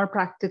much more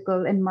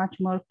practical and much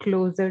more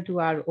closer to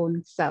our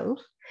own self.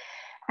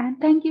 And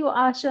thank you,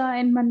 Asha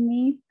and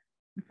Manmeet,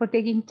 for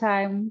taking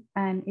time.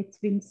 And it's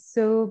been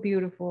so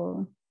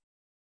beautiful.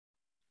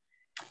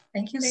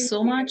 Thank you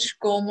so much,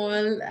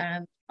 Komal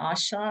and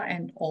Asha,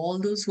 and all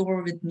those who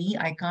were with me.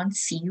 I can't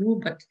see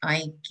you, but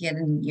I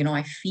can,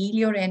 I feel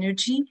your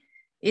energy.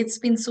 It's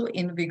been so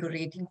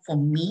invigorating for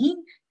me.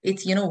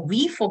 It's,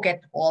 we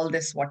forget all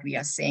this, what we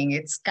are saying.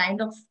 It's kind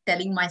of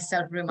telling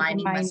myself,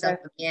 reminding myself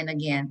again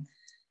and again.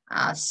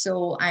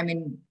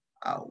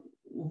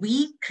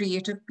 We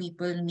creative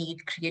people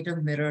need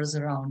creative mirrors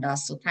around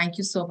us. So thank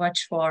you so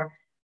much for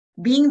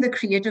being the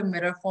creative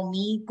mirror for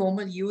me.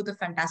 Komal, you, the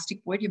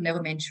fantastic poet, you've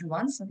never mentioned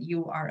once.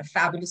 You are a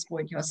fabulous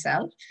poet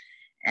yourself.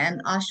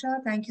 And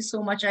Asha, thank you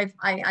so much. I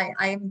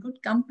am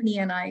good company,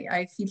 and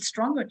I feel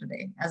stronger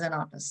today as an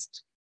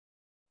artist.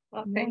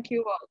 Well, thank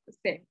you all the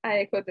same. I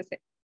echo the same.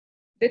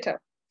 Ditto.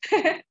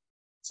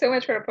 So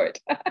much for a poet.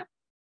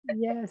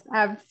 Yes,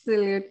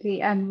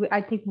 absolutely. And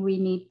I think we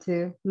need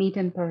to meet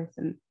in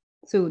person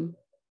soon.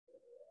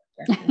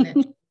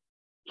 Definitely.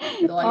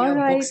 With all your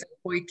right. books and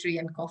poetry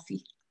and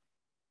coffee.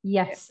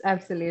 Yes,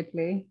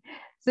 absolutely.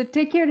 So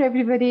take care,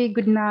 everybody.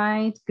 Good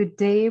night, good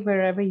day,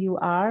 wherever you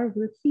are.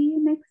 We'll see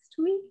you next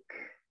week.